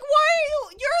 like why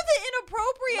are you're the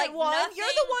inappropriate Like, one. You're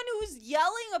the nothing- one who's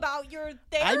yelling about your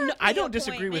therapy. I don't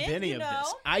disagree with appointment, any you of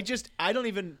know? this. I don't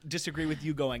even disagree with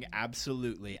you going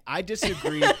absolutely. I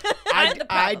disagree. I'm the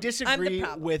I problem. disagree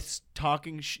problem. with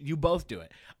talking. You both do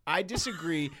it. I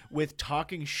disagree with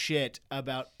talking shit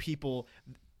about people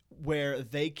where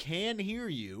they can hear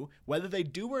you, whether they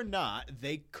do or not.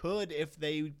 They could if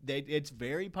they. It's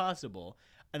very possible,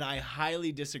 and I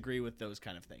highly disagree with those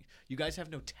kind of things. You guys have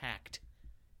no tact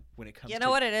when it comes. You to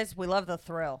know what it is? We love the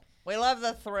thrill. We love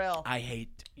the thrill. I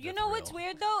hate. You the know what's thrill.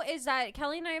 weird though is that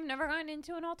Kelly and I have never gotten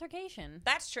into an altercation.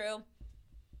 That's true.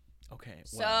 Okay.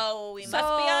 So Well, we must be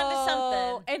onto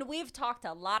something. And we've talked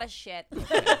a lot of shit.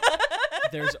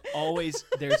 there's always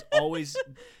the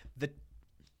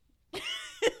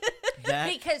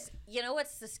that Because you know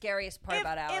what's the scariest part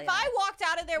about Allie? if and I walked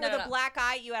out of there with No, a no. black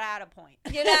eye, you had a point.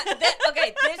 You know,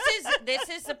 okay, this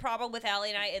is the problem with Allie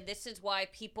and I, and this is why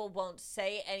people won't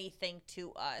say anything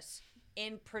to us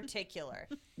in particular,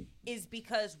 is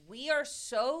because we are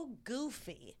so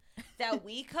goofy that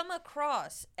we come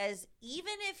across as,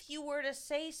 even if you were to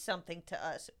say something to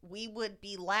us, we would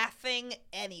be laughing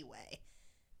anyway.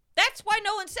 That's why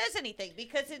no one says anything,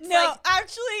 because it's No,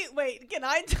 actually, wait. Can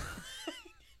I?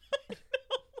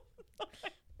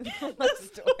 like what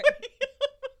story?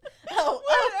 Oh,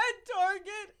 at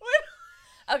Target.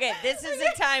 okay, this is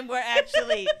the time where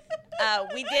actually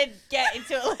we did get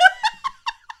into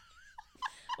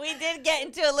we did get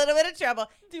into a little bit of trouble.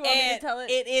 Do you want me to and tell it?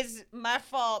 It is my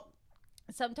fault.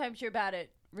 Sometimes you're bad at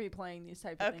replaying these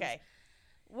type of things. Okay.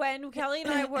 When Kelly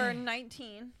and I were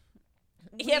 19.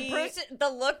 Yeah, we- Bruce. The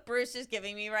look Bruce is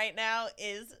giving me right now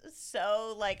is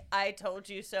so like I told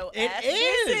you so. It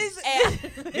is.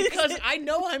 because I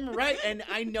know I'm right and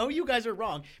I know you guys are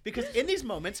wrong, because in these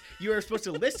moments you are supposed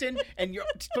to listen and you're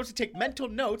supposed to take mental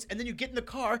notes, and then you get in the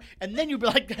car and then you be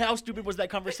like, how stupid was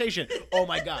that conversation? Oh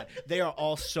my god, they are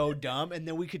all so dumb, and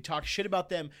then we could talk shit about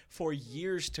them for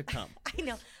years to come.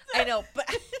 I know, but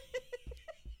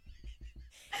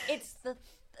it's the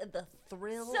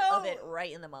thrill of So- it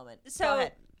right in the moment. so- Go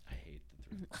ahead. I hate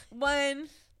the thrill. When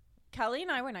Kelly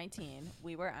and I were 19,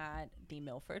 we were at the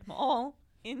Milford Mall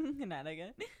in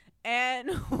Connecticut,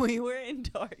 and we were in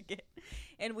Target,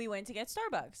 and we went to get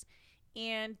Starbucks.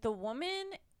 And the woman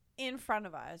in front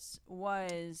of us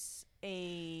was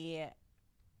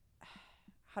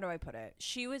how do I put it?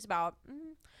 She was about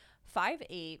 5'8",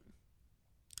 a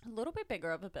little bit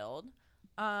bigger of a build.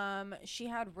 She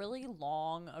had really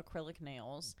long acrylic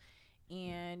nails,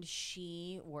 and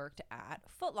she worked at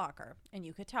Foot Locker, and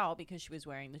you could tell because she was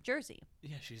wearing the jersey.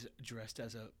 Yeah, she's dressed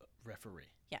as a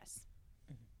referee. Yes.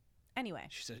 Anyway.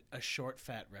 She's a short,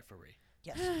 fat referee.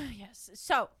 Yes. Yes.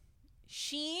 So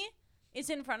she is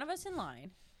in front of us in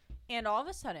line, and all of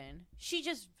a sudden, she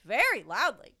just very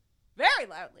loudly,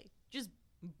 just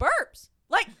burps.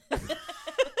 Like,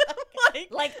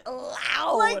 Like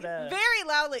loud. like very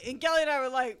loudly. And Kelly and I were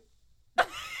like,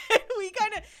 we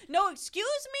kind of, no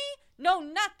excuse me, no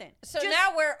nothing. So Just-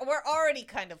 now we're already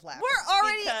kind of laughing. we're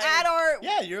already because- at our,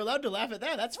 Yeah, you're allowed to laugh at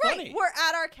that. That's right, funny. we're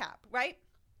at our cap, right?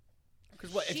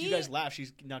 Because what if you she- guys laugh?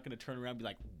 She's not going to turn around and be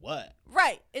like, "What?"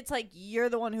 Right. It's like, you're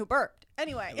the one who burped.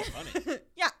 Anyway. That was funny.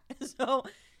 Yeah. So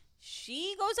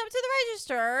she goes up to the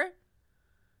register,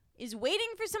 is waiting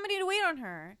for somebody to wait on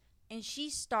her, and she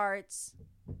starts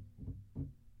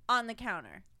on the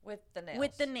counter with the nails.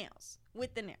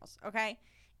 with the nails, okay?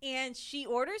 And she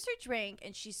orders her drink,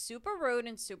 and she's super rude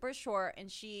and super short,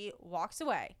 and she walks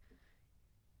away.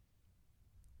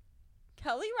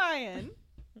 Kelly Ryan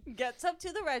gets up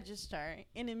to the register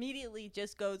and immediately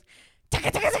just goes,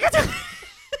 "Taka, taka, taka, taka."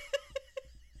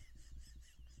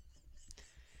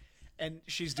 And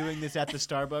she's doing this at the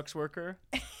Starbucks worker,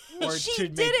 or She to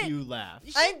did make it. you laugh.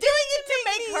 I'm doing it to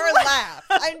make her laugh.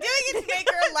 I'm doing it to make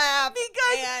her laugh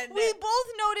Because and we both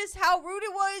noticed how rude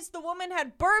it was. The woman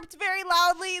had burped very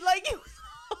loudly. Like, it was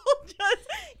all just,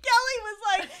 Kelly was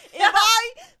like, if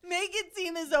I make it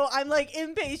seem as though I'm like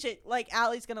impatient, like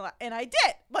Allie's gonna laugh. And I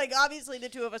did. Like, obviously the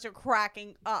two of us are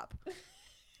cracking up.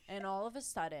 And all of a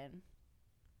sudden,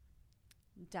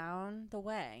 down the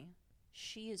way,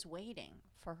 she is waiting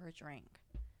for her drink.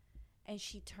 And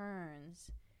she turns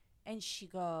and she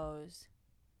goes,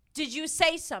 "Did you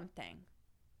say something?"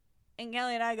 And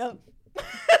Kelly and I go,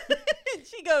 and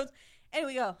she goes, and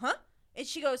we go, "Huh?" And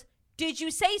she goes, did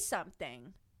you say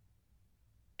something?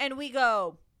 And we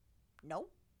go, no.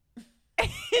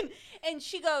 and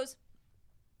she goes,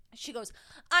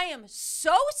 I am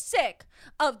so sick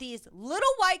of these little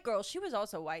white girls. She was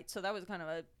also white, so that was kind of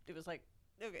it was like,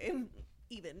 okay,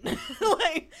 even.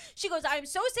 Like, she goes, I'm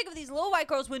so sick of these little white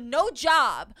girls with no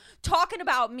job talking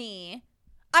about me.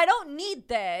 I don't need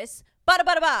this.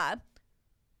 Ba-da-ba-da-ba.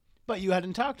 But you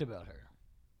hadn't talked about her.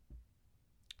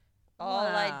 All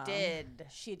I Wow. did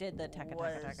She did the taka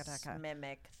was taka taka taka.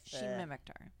 mimic. She mimicked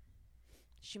her.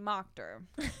 She mocked her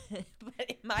But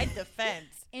in my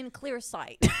defense, in clear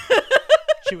sight.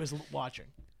 She was watching.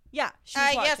 Yeah, she was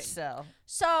I watching. guess so.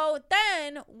 So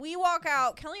then we walk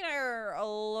out. Kelly and I are a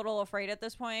little afraid at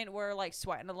this point. We're like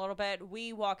sweating a little bit.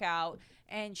 We walk out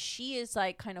and she is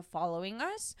like kind of following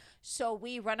us. So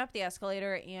we run up the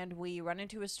escalator and we run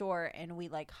into a store and we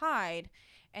like hide.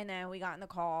 And then we got in the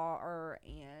car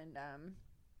and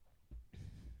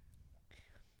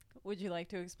would you like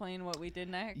to explain what we did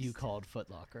next? You called Foot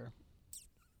Locker.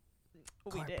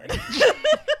 We did.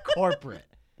 Corporate.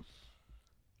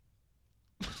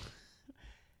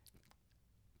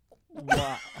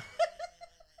 Why?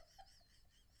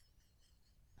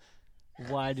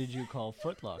 Why did you call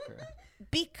Foot Locker?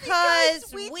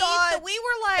 Because we we thought we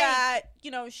were like, that,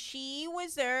 you know, she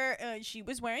was there, she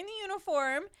was wearing the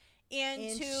uniform, and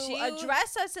And to she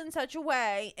address us in such a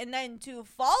way, and then to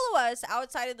follow us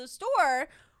outside of the store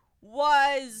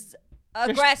was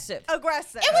aggressive.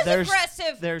 aggressive. It was There's-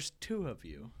 aggressive. There's two of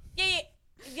you.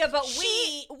 Yeah, but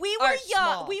we are were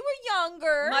young. small. We were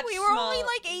younger. Much we were only smaller.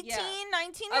 like 18, Yeah.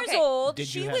 19 Okay. years old.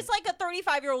 Did you She have- was like a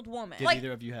 35-year-old woman. Did Like-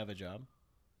 either of you have a job?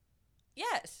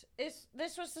 Yes,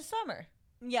 this was the summer.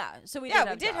 Yeah, so we Yeah,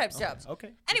 did we did have jobs. jobs.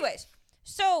 Okay. Anyways,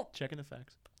 so Checking the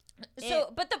facts.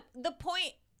 but the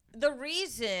point, the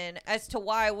reason as to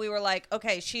why we were like,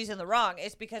 okay, she's in the wrong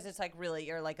is because it's like, really,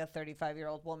 you're like a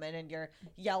 35-year-old woman and you're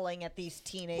yelling at these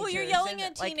teenagers. Well, you're yelling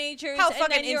and, at like, teenagers. How and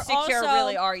fucking then you're insecure also-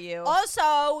 really are you?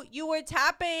 Also, you were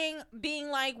tapping, being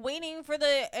like waiting for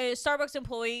the Starbucks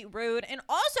employee, rude, and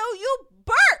also you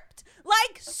burped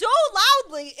like so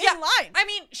loudly in Yeah, line. I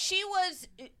mean, she was.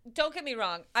 Don't get me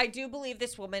wrong. I do believe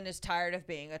this woman is tired of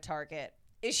being a target.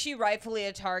 Is she rightfully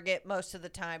a target most of the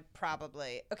time?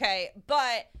 Probably. Okay,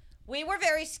 but we were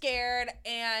very scared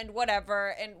and whatever.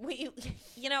 And we,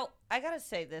 you know, I gotta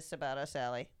say this about us,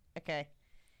 Allie. Okay,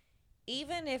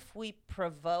 even if we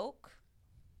provoke,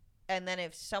 and then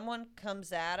if someone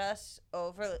comes at us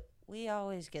over, we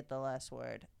always get the last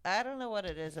word. I don't know what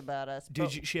it is about us.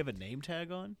 but Did she have a name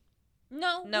tag on?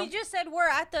 No, No. we just said we're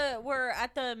at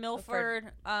the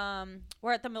Milford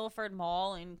we're at the Milford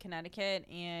Mall in Connecticut,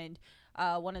 and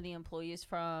one of the employees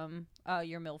from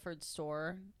your Milford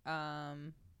store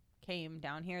came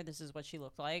down here. This is what she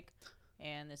looked like,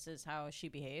 and this is how she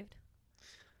behaved.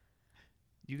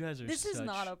 You guys are This is such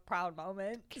not a proud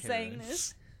moment saying Karens.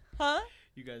 this, huh?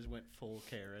 You guys went full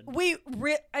Karen.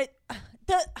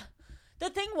 The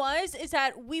thing is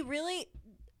that we really.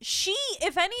 She,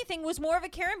 if anything, was more of a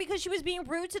Karen because she was being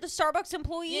rude to the Starbucks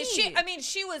employee. Yeah,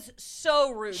 she was so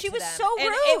rude. She to was them. so And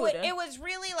rude. It was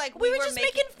really like we were just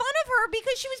making fun of her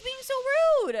because she was being so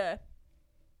rude.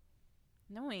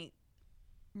 No, wait.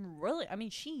 Really? I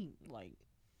mean, she, like,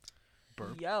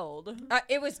 Burp. yelled.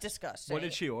 It was disgusting. What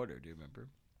did she order? Do you remember?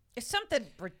 It's something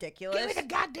ridiculous.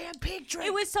 goddamn pig drink.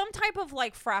 It was some type of,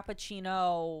 like,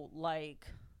 frappuccino, like,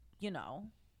 you know,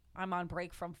 I'm on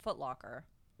break from Foot Locker.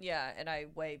 Yeah, and I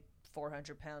weigh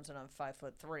 400 pounds and I'm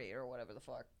 5'3" or whatever the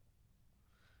fuck.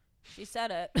 She said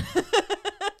it.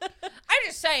 I'm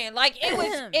just saying, like it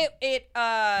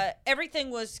was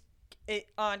everything was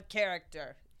on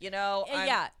character, you know.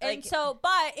 Yeah, and like, so,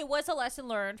 but it was a lesson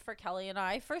learned for Kelly and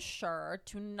I, for sure,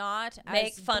 to not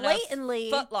make as fun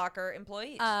blatantly, of Foot Locker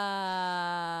employees.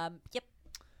 Yep.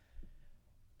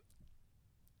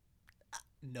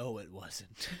 No, it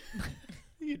wasn't.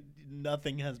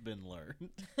 Nothing has been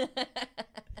learned.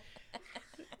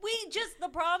 The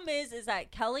problem is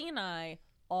that Kelly and I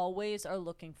always are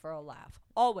looking for a laugh.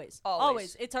 Always.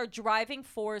 Always. It's our driving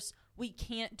force. We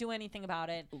can't do anything about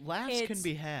it. Laughs can It's-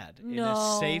 be had in No.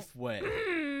 a safe way.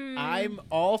 I'm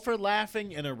all for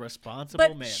laughing in a responsible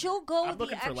But manner. she'll go I'm the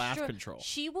looking for laugh extra- control.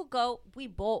 She will go. We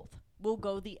both will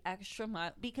go the extra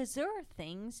mile because there are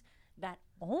things that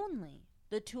only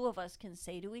the two of us can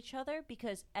say to each other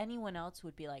because anyone else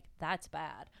would be like, "That's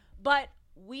bad." But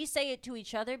we say it to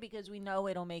each other because we know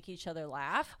it'll make each other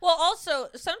laugh. well, also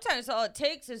sometimes all it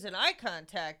takes is an eye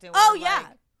contact, and Oh, we're yeah.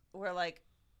 like, we're like,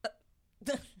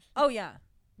 Oh yeah,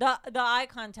 the eye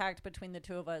contact between the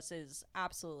two of us is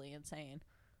absolutely insane.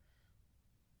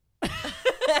 and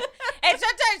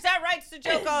sometimes that writes the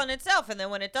joke all in itself, and then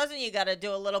when it doesn't, you got to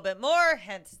do a little bit more.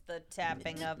 Hence the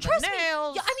tapping of Trust the me.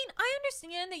 nails. Yeah, I mean, I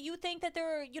understand that you think that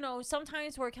there are,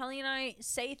 sometimes where Kelly and I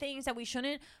say things that we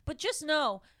shouldn't, but just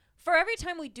know, for every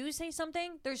time we do say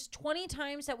something, there's 20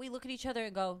 times that we look at each other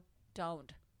and go,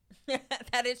 don't.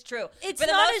 That is true. It's For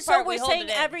the not most as though part, we're we hold saying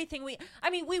it in. everything we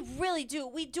we really do.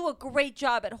 We do a great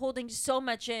job at holding so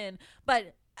much in,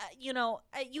 but you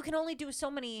can only do so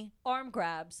many arm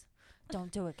grabs.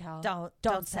 Don't do it, Cal.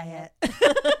 Don't say it.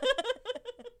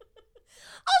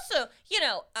 Also,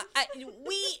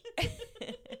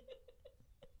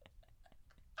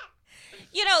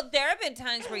 there have been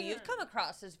times where you've come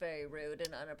across as very rude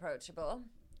and unapproachable.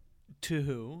 To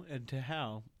who and to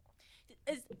how?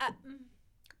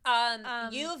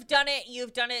 You've done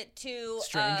it to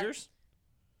Strangers?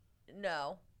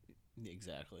 No.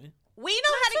 Exactly. We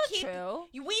know how to That's keep. not true.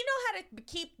 We know how to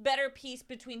keep better peace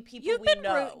between people You've we been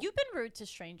know. rude. You've been rude to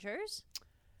strangers.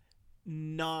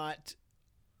 Not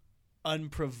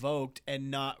unprovoked, and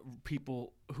not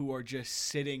people who are just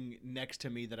sitting next to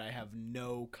me that I have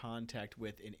no contact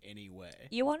with in any way.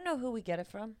 You want to know who we get it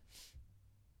from?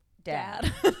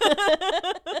 Dad.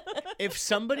 If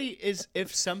somebody is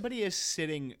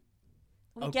sitting,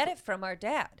 We get it from our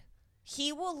dad.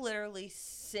 He will literally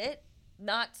sit,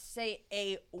 not say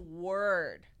a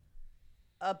word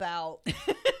about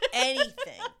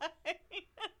anything.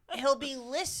 He'll be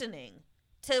listening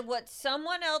to what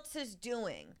someone else is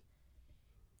doing,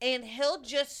 and he'll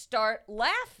just start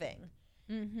laughing.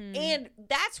 Mm-hmm. And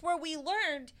that's where we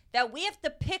learned that we have to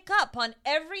pick up on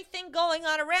everything going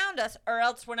on around us, or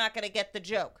else we're not going to get the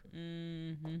joke.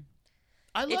 Mm-hmm.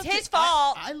 It's his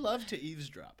fault. I love to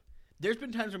eavesdrop. There's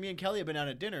been times where me and Kelly have been out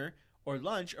at dinner or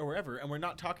lunch or wherever, and we're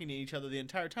not talking to each other the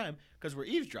entire time because we're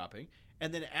eavesdropping.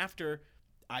 And then after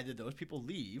either those people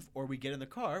leave or we get in the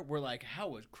car, we're like,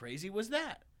 how crazy was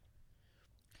that?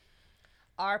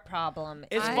 Our problem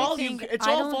It's is volume. It's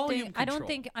all volume control.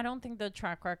 I don't think the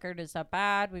track record is that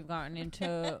bad. We've gotten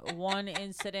into one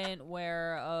incident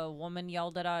where a woman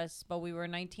yelled at us, but we were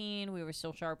 19. We were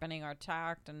still sharpening our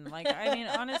tact, and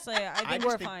honestly, I think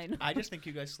we're fine. I just think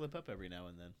you guys slip up every now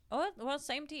and then. Oh well,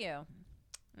 same to you.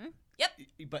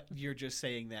 But you're just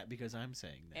saying that because I'm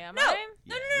saying that. Am No.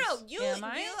 I? You. Am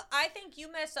I? I think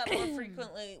you mess up more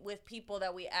frequently with people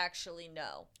that we actually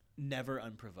know. Never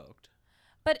unprovoked.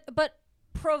 But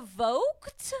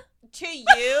provoked? To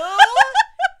you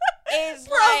is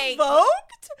like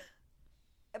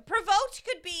provoked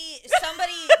could be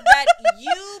somebody that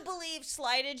you believe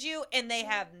slighted you, and they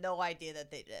have no idea that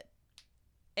they did,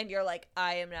 and you're like,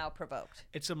 I am now provoked.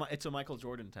 It's a Michael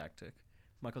Jordan tactic.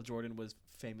 Michael Jordan was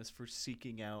famous for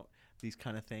seeking out these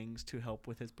kind of things to help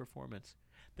with his performance.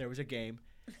 There was a game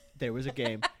in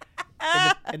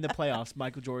the playoffs.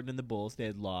 Michael Jordan and the Bulls, they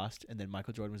had lost, and then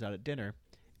Michael Jordan was out at dinner,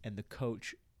 and the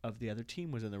coach of the other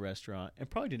team was in the restaurant and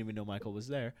probably didn't even know Michael was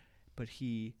there, but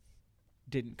he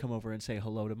didn't come over and say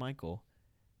hello to Michael.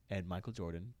 And Michael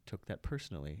Jordan took that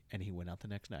personally, and he went out the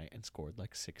next night and scored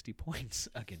like 60 points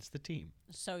against the team.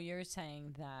 So you're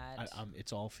saying that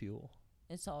It's all fuel.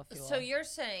 it's all fuel. So you're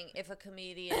saying if a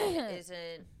comedian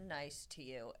isn't nice to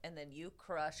you, and then you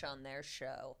crush on their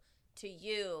show, to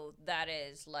you that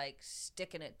is like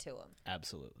sticking it to them.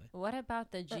 Absolutely. What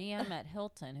about the GM at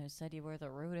Hilton who said you were the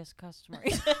rudest customer?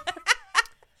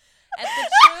 At the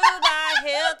True by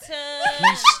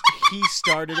Hilton. He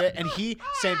started it, and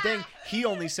same thing. He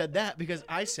only said that because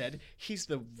I said he's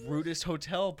the rudest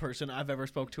hotel person I've ever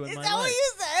spoke to in my life.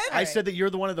 said? I said that you're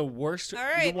one of the worst. All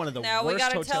right. You're one of the now we worst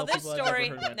gotta hotel tell this people I've ever story.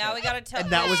 heard about. Now we gotta tell. And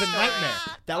that this was a story.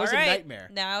 nightmare. That was All a right. nightmare.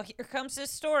 Now here comes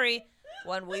this story.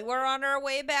 When we were on our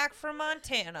way back from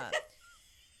Montana.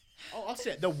 Oh, I'll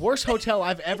say it. The worst hotel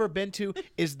I've ever been to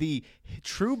is the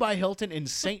True by Hilton in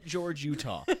St. George,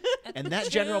 Utah. And that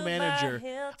general manager,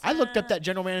 I looked up that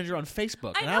general manager on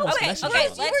Facebook, and I almost Okay, messaged okay,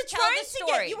 him. let's tell the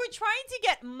story. You were trying to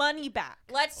get money back.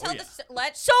 Let's tell Oh, yeah.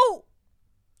 let's So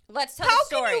tell how the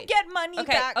story. can you get money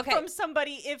Okay, back okay. from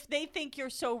somebody if they think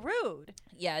you're so rude?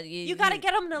 Yeah, You got to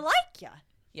get them to like you.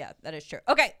 Yeah, that is true.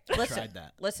 Okay, listen. tried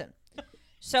that. Listen.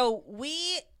 So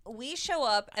we show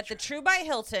up at the True by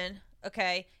Hilton,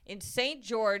 okay, in St.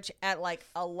 George at like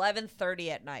 11:30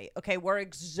 at night. Okay, we're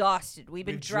exhausted. We've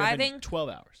been We've driven driving 12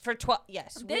 hours. for 12.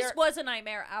 Yes, This was a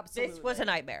nightmare, absolutely. this was a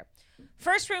nightmare.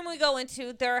 First room we go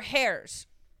into, there are hairs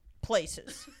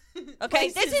places.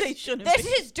 Okay, Places they shouldn't this be.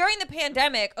 is during the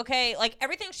pandemic. Okay, like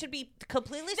everything should be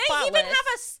completely They spotless. even have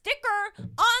a sticker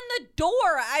on the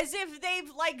door as if they've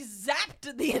like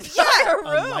zapped the entire A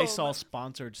room. Lysol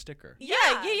sponsored sticker.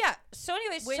 Yeah. So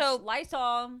anyways, Which so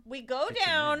Lysol. we go Fix it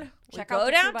down. later. We Check out go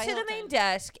the down True by to the main Hilton.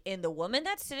 desk, and the woman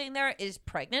that's sitting there is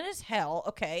pregnant as hell.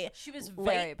 Okay, She was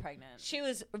Late- very pregnant. She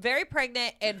was very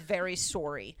pregnant and very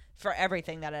sorry for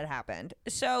everything that had happened.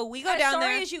 So we go As down sorry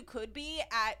there. as you could be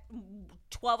at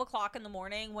 12 o'clock in the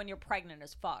morning when you're pregnant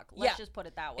as fuck. Let's Yeah. just put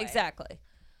it that way. Exactly.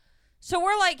 So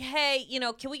we're like, hey,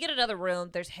 can we get another room?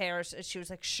 There's hairs. And she was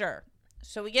like, sure.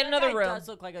 So we get That another guy room. does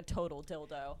look like a total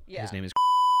dildo. Yeah. His name is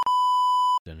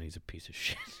and he's a piece of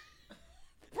shit.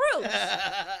 Bruce,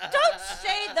 don't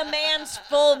say the man's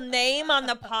full name on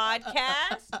the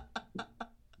podcast.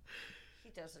 He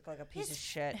does look like a piece of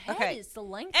shit. Head Okay. is the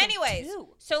length Anyways, of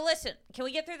two. so listen, can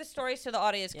we get through the story so the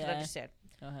audience can Yeah. understand?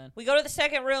 Go ahead. We go to the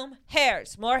second room,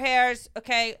 hairs, more hairs.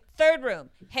 Okay, third room,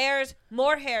 hairs,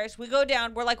 more hairs. We go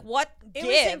down. We're like, what It gives?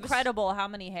 was incredible how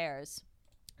many hairs.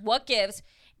 What gives?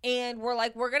 And we're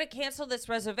like, we're gonna cancel this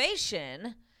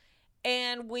reservation,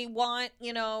 and we want,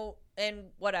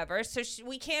 and whatever. So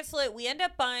we cancel it. We end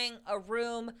up buying a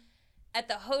room at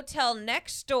the hotel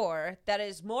next door that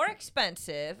is more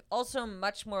expensive, also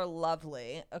much more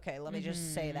lovely. Okay, let me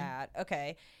just say that.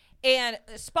 Okay. And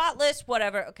spotless,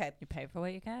 whatever. Okay. You pay for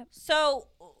what you get. So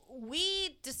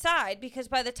we decide, because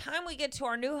by the time we get to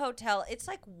our new hotel, it's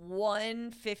like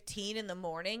 1:15 in the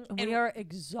morning. And we are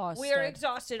exhausted. We are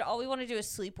exhausted. All we want to do is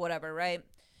sleep, whatever, right?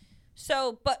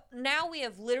 So, but now we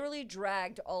have literally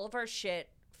dragged all of our shit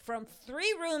from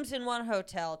 3 rooms in one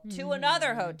hotel to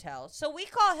another hotel. So we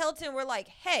call Hilton. We're like,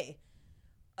 hey,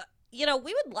 we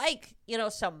would like,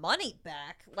 some money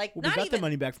back. Like, Well, not we got even the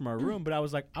money back from our room, but I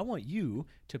was like, I want you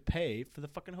to pay for the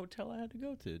fucking hotel I had to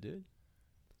go to, dude.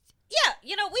 Yeah,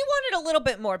 we wanted a little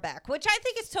bit more back, which I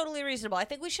think is totally reasonable. I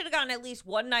think we should have gotten at least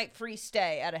 1 night free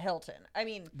stay at a Hilton. I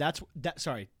mean, That's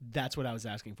what I was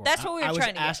asking for. That's what we were I was trying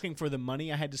to get. asking for the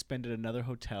money I had to spend at another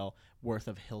hotel worth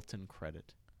of Hilton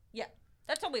credit. yeah,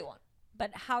 that's what we want.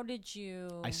 But how did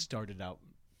you? I started out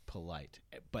polite,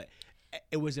 but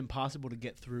it was impossible to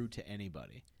get through to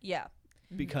anybody Yeah.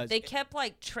 because They kept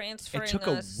like transferring it took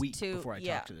a us week to before I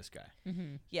talked to this guy.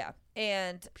 Mm-hmm. Yeah.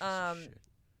 And Piece of shit.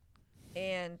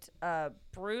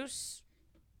 Bruce,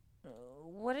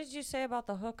 what did you say about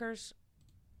the hookers?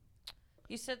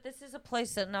 You said this is a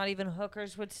place that not even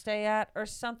hookers would stay at or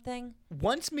something.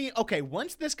 Once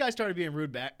this guy started being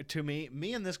rude back to me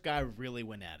and this guy really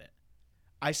went at it.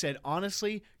 I said,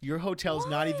 honestly, your hotel's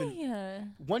not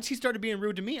even. Once he started being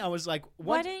rude to me, I was like,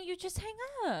 Why what? didn't you just hang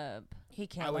up? He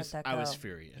can't I was let that go. I was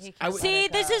furious. He I can't was, let See,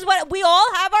 it this go. is what we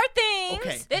all have our things.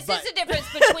 Okay. This But- is the difference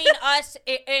between us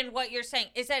and what you're saying,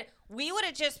 is that we would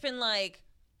have just been like,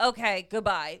 okay,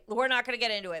 goodbye. We're not going to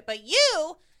get into it. But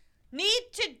you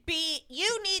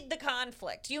need the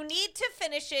conflict. You need to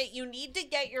finish it. You need to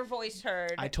get your voice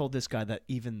heard. I told this guy that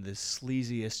even the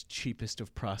sleaziest, cheapest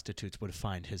of prostitutes would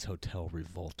find his hotel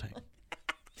revolting.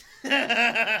 And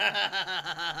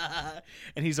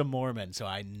he's a Mormon, so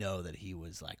I know that he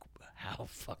was like, how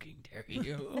fucking dare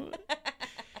you?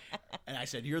 And I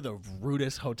said, you're the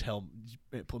rudest hotel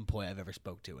employee I've ever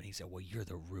spoke to. And he said, well, you're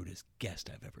the rudest guest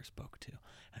I've ever spoke to.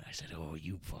 And I said, oh,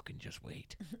 you fucking just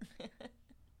wait.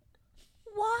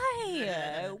 Why?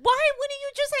 Why wouldn't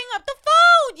you just hang up the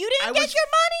phone? You didn't I get was- your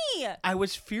money. I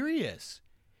was furious.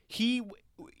 He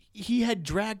had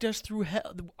dragged us through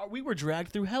hell. We were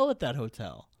dragged through hell at that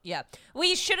hotel. Yeah.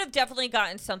 We should have definitely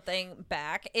gotten something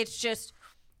back. It's just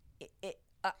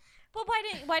But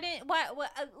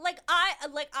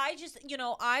I just,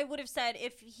 I would have said,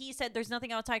 if he said there's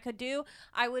nothing else I could do,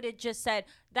 I would have just said,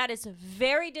 that is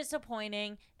very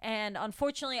disappointing. And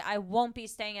unfortunately, I won't be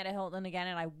staying at a Hilton again,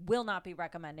 and I will not be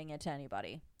recommending it to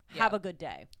anybody. Have Yeah. a good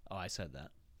day. Oh, I said that.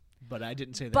 But I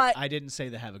didn't say that. But- I didn't say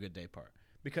the have a good day part.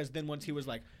 Because then once he was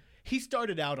like, he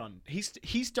started out on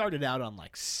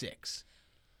like 6.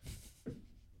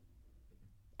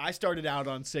 I started out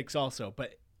on 6 also,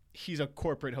 but he's a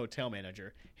corporate hotel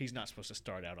manager. He's not supposed to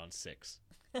start out on 6.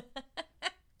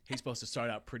 He's supposed to start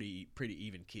out pretty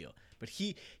even keel. But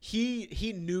he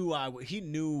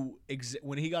knew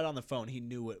when he got on the phone, he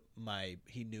knew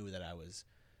that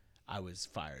I was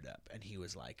fired up, and he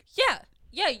was like,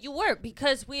 yeah, you were,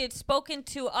 because we had spoken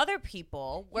to other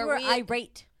people where You were we had-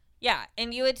 irate. Yeah,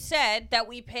 and you had said that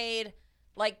we paid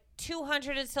like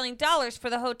 $200 and something for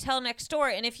the hotel next door,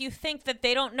 and if you think that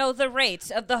they don't know the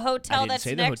rates of the hotel I didn't that's say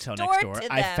the next, hotel door next door.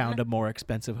 to I them, found a more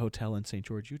expensive hotel in St.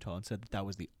 George, Utah, and said that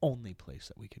was the only place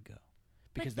that we could go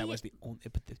because that was the only.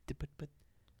 But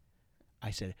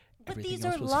I said But everything these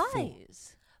else are was full.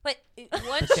 lies. But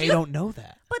once But they don't know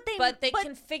that. but they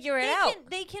can figure it out.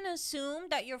 They can assume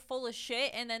that you're full of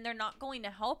shit, and then they're not going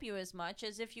to help you as much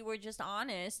as if you were just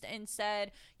honest and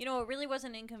said, you know, it really was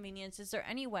an inconvenience. Is there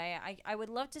any way? I would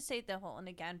love to say the Hilton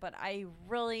again, but I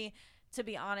really, to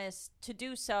be honest, to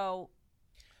do so,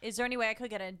 is there any way I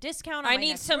could get a discount? On I my need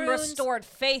next some rooms? restored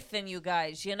faith in you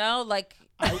guys, you know? Like,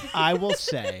 I will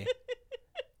say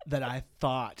that I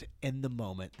thought in the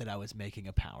moment that I was making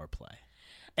a power play.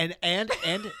 And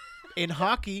in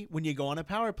hockey, when you go on a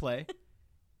power play,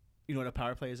 you know what a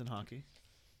power play is in hockey?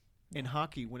 In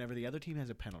hockey, whenever the other team has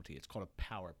a penalty, it's called a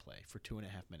power play for 2.5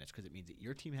 minutes because it means that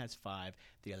your team has 5,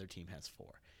 the other team has 4.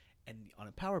 And on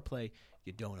a power play,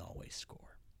 you don't always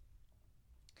score.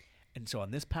 And so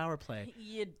on this power play,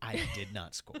 I did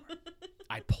not score.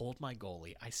 I pulled my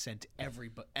goalie. I sent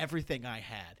everything I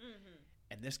had. Mm-hmm.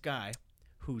 And this guy,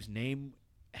 whose name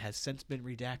has since been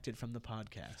redacted from the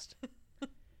podcast,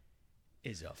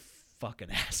 is a fucking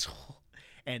asshole.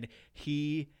 And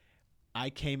I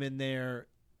came in there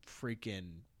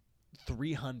freaking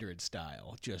 300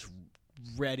 style, just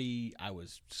ready. I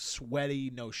was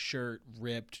sweaty, no shirt,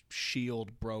 ripped,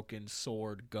 shield broken,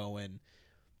 sword going.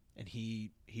 And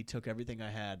he took everything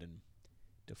I had and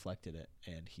deflected it.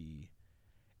 And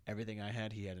everything I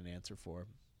had, he had an answer for.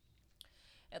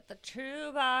 at the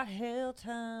Truba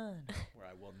Hilton. Where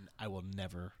I will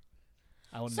never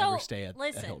So, stay at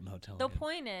listen, Hilton Hotel. The again.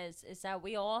 point is that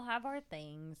we all have our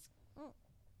things,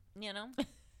 you know.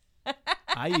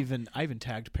 I even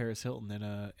tagged Paris Hilton in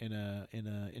a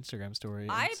Instagram story.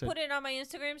 and I said- put it on my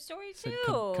Instagram story said,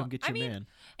 too. Come get your I mean, man.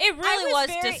 It really was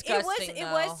very- disgusting. It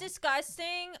was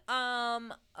disgusting.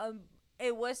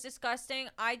 It was disgusting.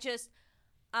 I just,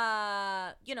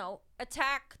 you know,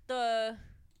 attack the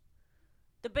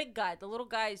big guy. The little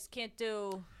guys can't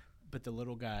do. But the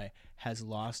little guy has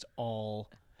lost all.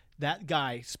 That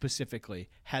guy specifically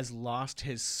has lost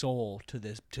his soul to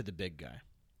the big guy.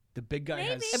 The big guy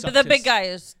has. Maybe. But sucked the big his- guy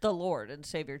is the Lord and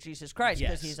Savior Jesus Christ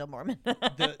because Yes. he's a Mormon.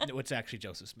 It's actually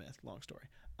Joseph Smith. Long story.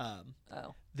 Oh.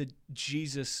 Not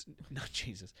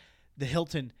Jesus. The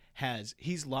Hilton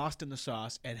he's lost in the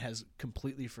sauce and has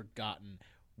completely forgotten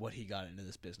what he got into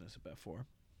this business about for.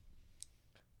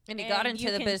 And he got into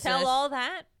you the can business. Tell all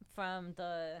that from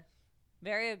the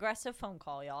very aggressive phone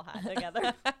call y'all had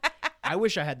together. I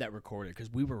wish I had that recorded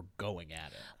because we were going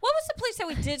at it. What was the place that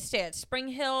we did stay at? Spring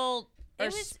Hill or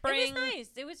It was Spring? nice.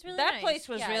 It was really That nice. place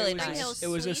was really Spring nice. Hill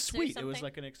It was a Suites or suite. It was something.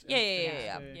 like an.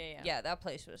 Yeah. Yeah. Yeah, that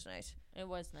place was nice. It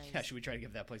was nice. Yeah, should we try to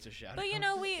give that place a shout? But you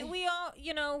know,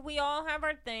 we all have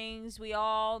our things. We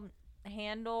all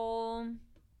handle,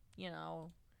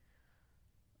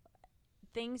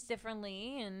 things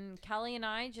differently. And Kelly and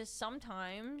I just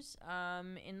sometimes,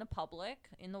 in the public,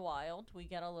 in the wild, we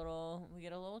get a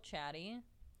little chatty.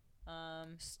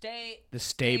 The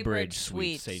Staybridge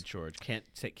Suite, St. George. Can't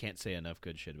say enough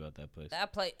good shit about that place.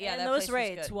 That place, yeah, and that those place was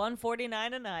rates, good.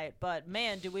 $149 a night. But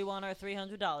man, do we want our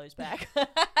 $300 back?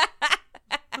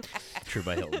 True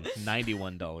by Hilton,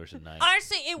 $91 a night.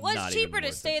 Honestly, it was Not cheaper even to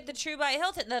worth stay it. at the True by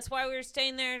Hilton. That's why we were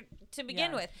staying there to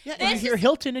begin Yeah. with. Yeah, and you This hear is-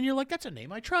 Hilton, and you're like, "That's a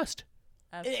name I trust.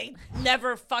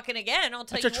 never fucking again. I'll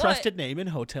tell That's you a trusted name in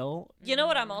hotel." what. You know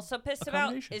what I'm also pissed about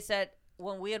Accommodation. is that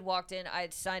when we had walked in, I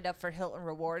had signed up for Hilton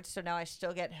Rewards, so now I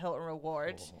still get Hilton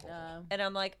Rewards, and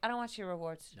I'm like, I don't want your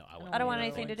rewards. No, I don't want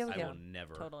anything to do with I you. will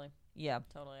never. Totally, Yeah.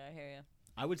 I hear you.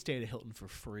 I would stay at a Hilton for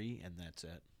free, and that's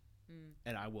it.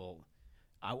 And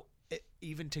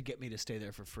even to get me to stay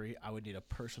there for free, I would need a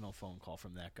personal phone call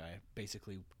from that guy,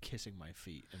 basically kissing my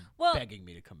feet and Well- begging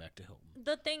me to come back to Hilton.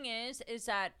 The thing is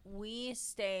that we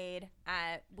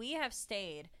have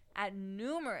stayed at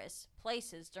numerous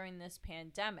places during this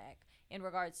pandemic in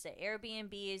regards to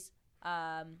Airbnbs,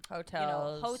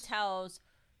 Hotels. hotels,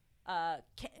 our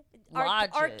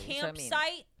Lodges, I mean.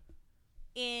 campsite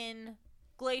in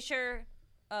Glacier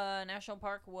National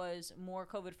Park was more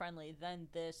COVID friendly than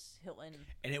this Hilton.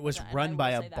 And it was And I run will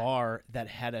by say a that. bar that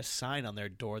had a sign on their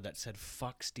door that said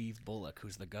 "Fuck Steve Bullock,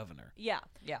 who's the governor." Yeah.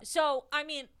 Yeah. So I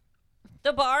mean,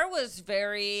 The bar was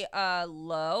very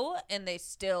low, and they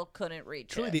still couldn't reach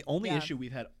Truly, it. the only Yeah. issue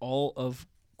we've had all of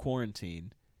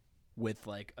quarantine with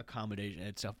like accommodation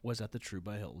and stuff was at the True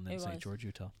by Hilton in It St. was. George,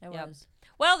 Utah. it Yeah. was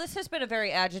Well, this has been a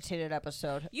very agitated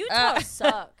episode. Utah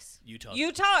sucks.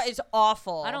 Utah is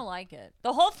awful. I don't like it.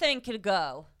 The whole thing could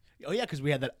go. Oh yeah, because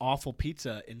we had that awful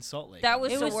pizza in Salt Lake. That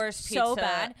was It the was worst so pizza.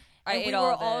 bad. I And ate we all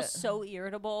were of all it. so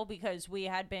irritable because we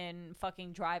had been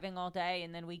fucking driving all day,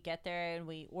 and then we get there and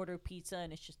we order pizza,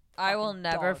 and it's just. I will fucking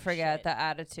never dog forget shit. the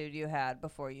attitude you had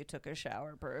before you took a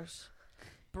shower, Bruce.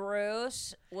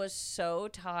 Bruce was so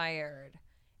tired,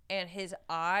 and his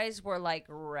eyes were like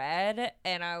red,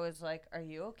 and I was like, "Are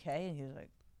you okay?" And he was like,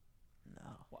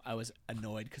 "No." Well, I was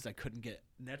annoyed because I couldn't get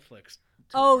Netflix.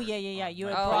 Oh, work yeah. on You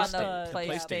my had Oh, brought on the the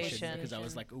PlayStation PlayStation. because I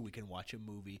was like, "Oh, we can watch a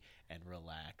movie and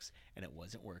relax," and it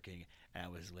wasn't working. And I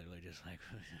was literally just like,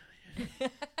 and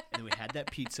then we had that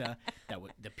pizza.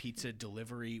 The pizza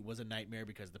delivery was a nightmare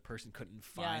because the person couldn't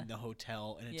find the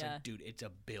hotel, and it's Yeah. like, dude, it's a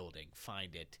building.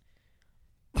 Find it.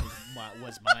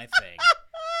 Was my thing.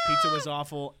 Pizza was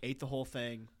awful. Ate the whole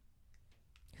thing.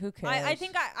 Who cares? I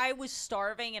think I was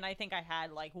starving, and I think I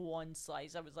had like one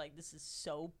slice. I was like, this is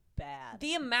so bad.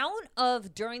 the amount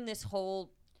of during this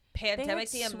whole pandemic,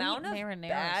 the sweet amount of marinara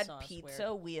bad sauce,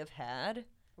 pizza we have had.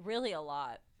 Really a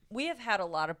lot. We have had a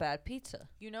lot of bad pizza.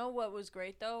 You know what was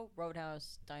great, though?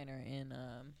 Roadhouse Diner in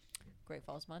Great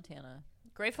Falls, Montana.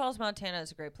 Great Falls, Montana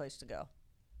is a great place to go.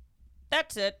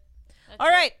 That's it. That's All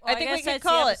it. right, Well, I think guess we can that's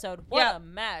call the it. episode. What Yeah. a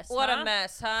mess. What huh? a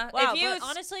mess, huh? Wow, if you but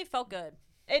honestly, it felt good.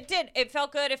 it did. It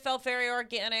felt good. It felt very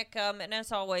organic. And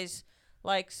as always,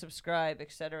 like, subscribe,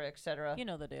 etc., etc. You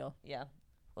know the deal. Yeah.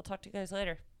 We'll talk to you guys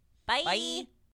later. Bye. Bye.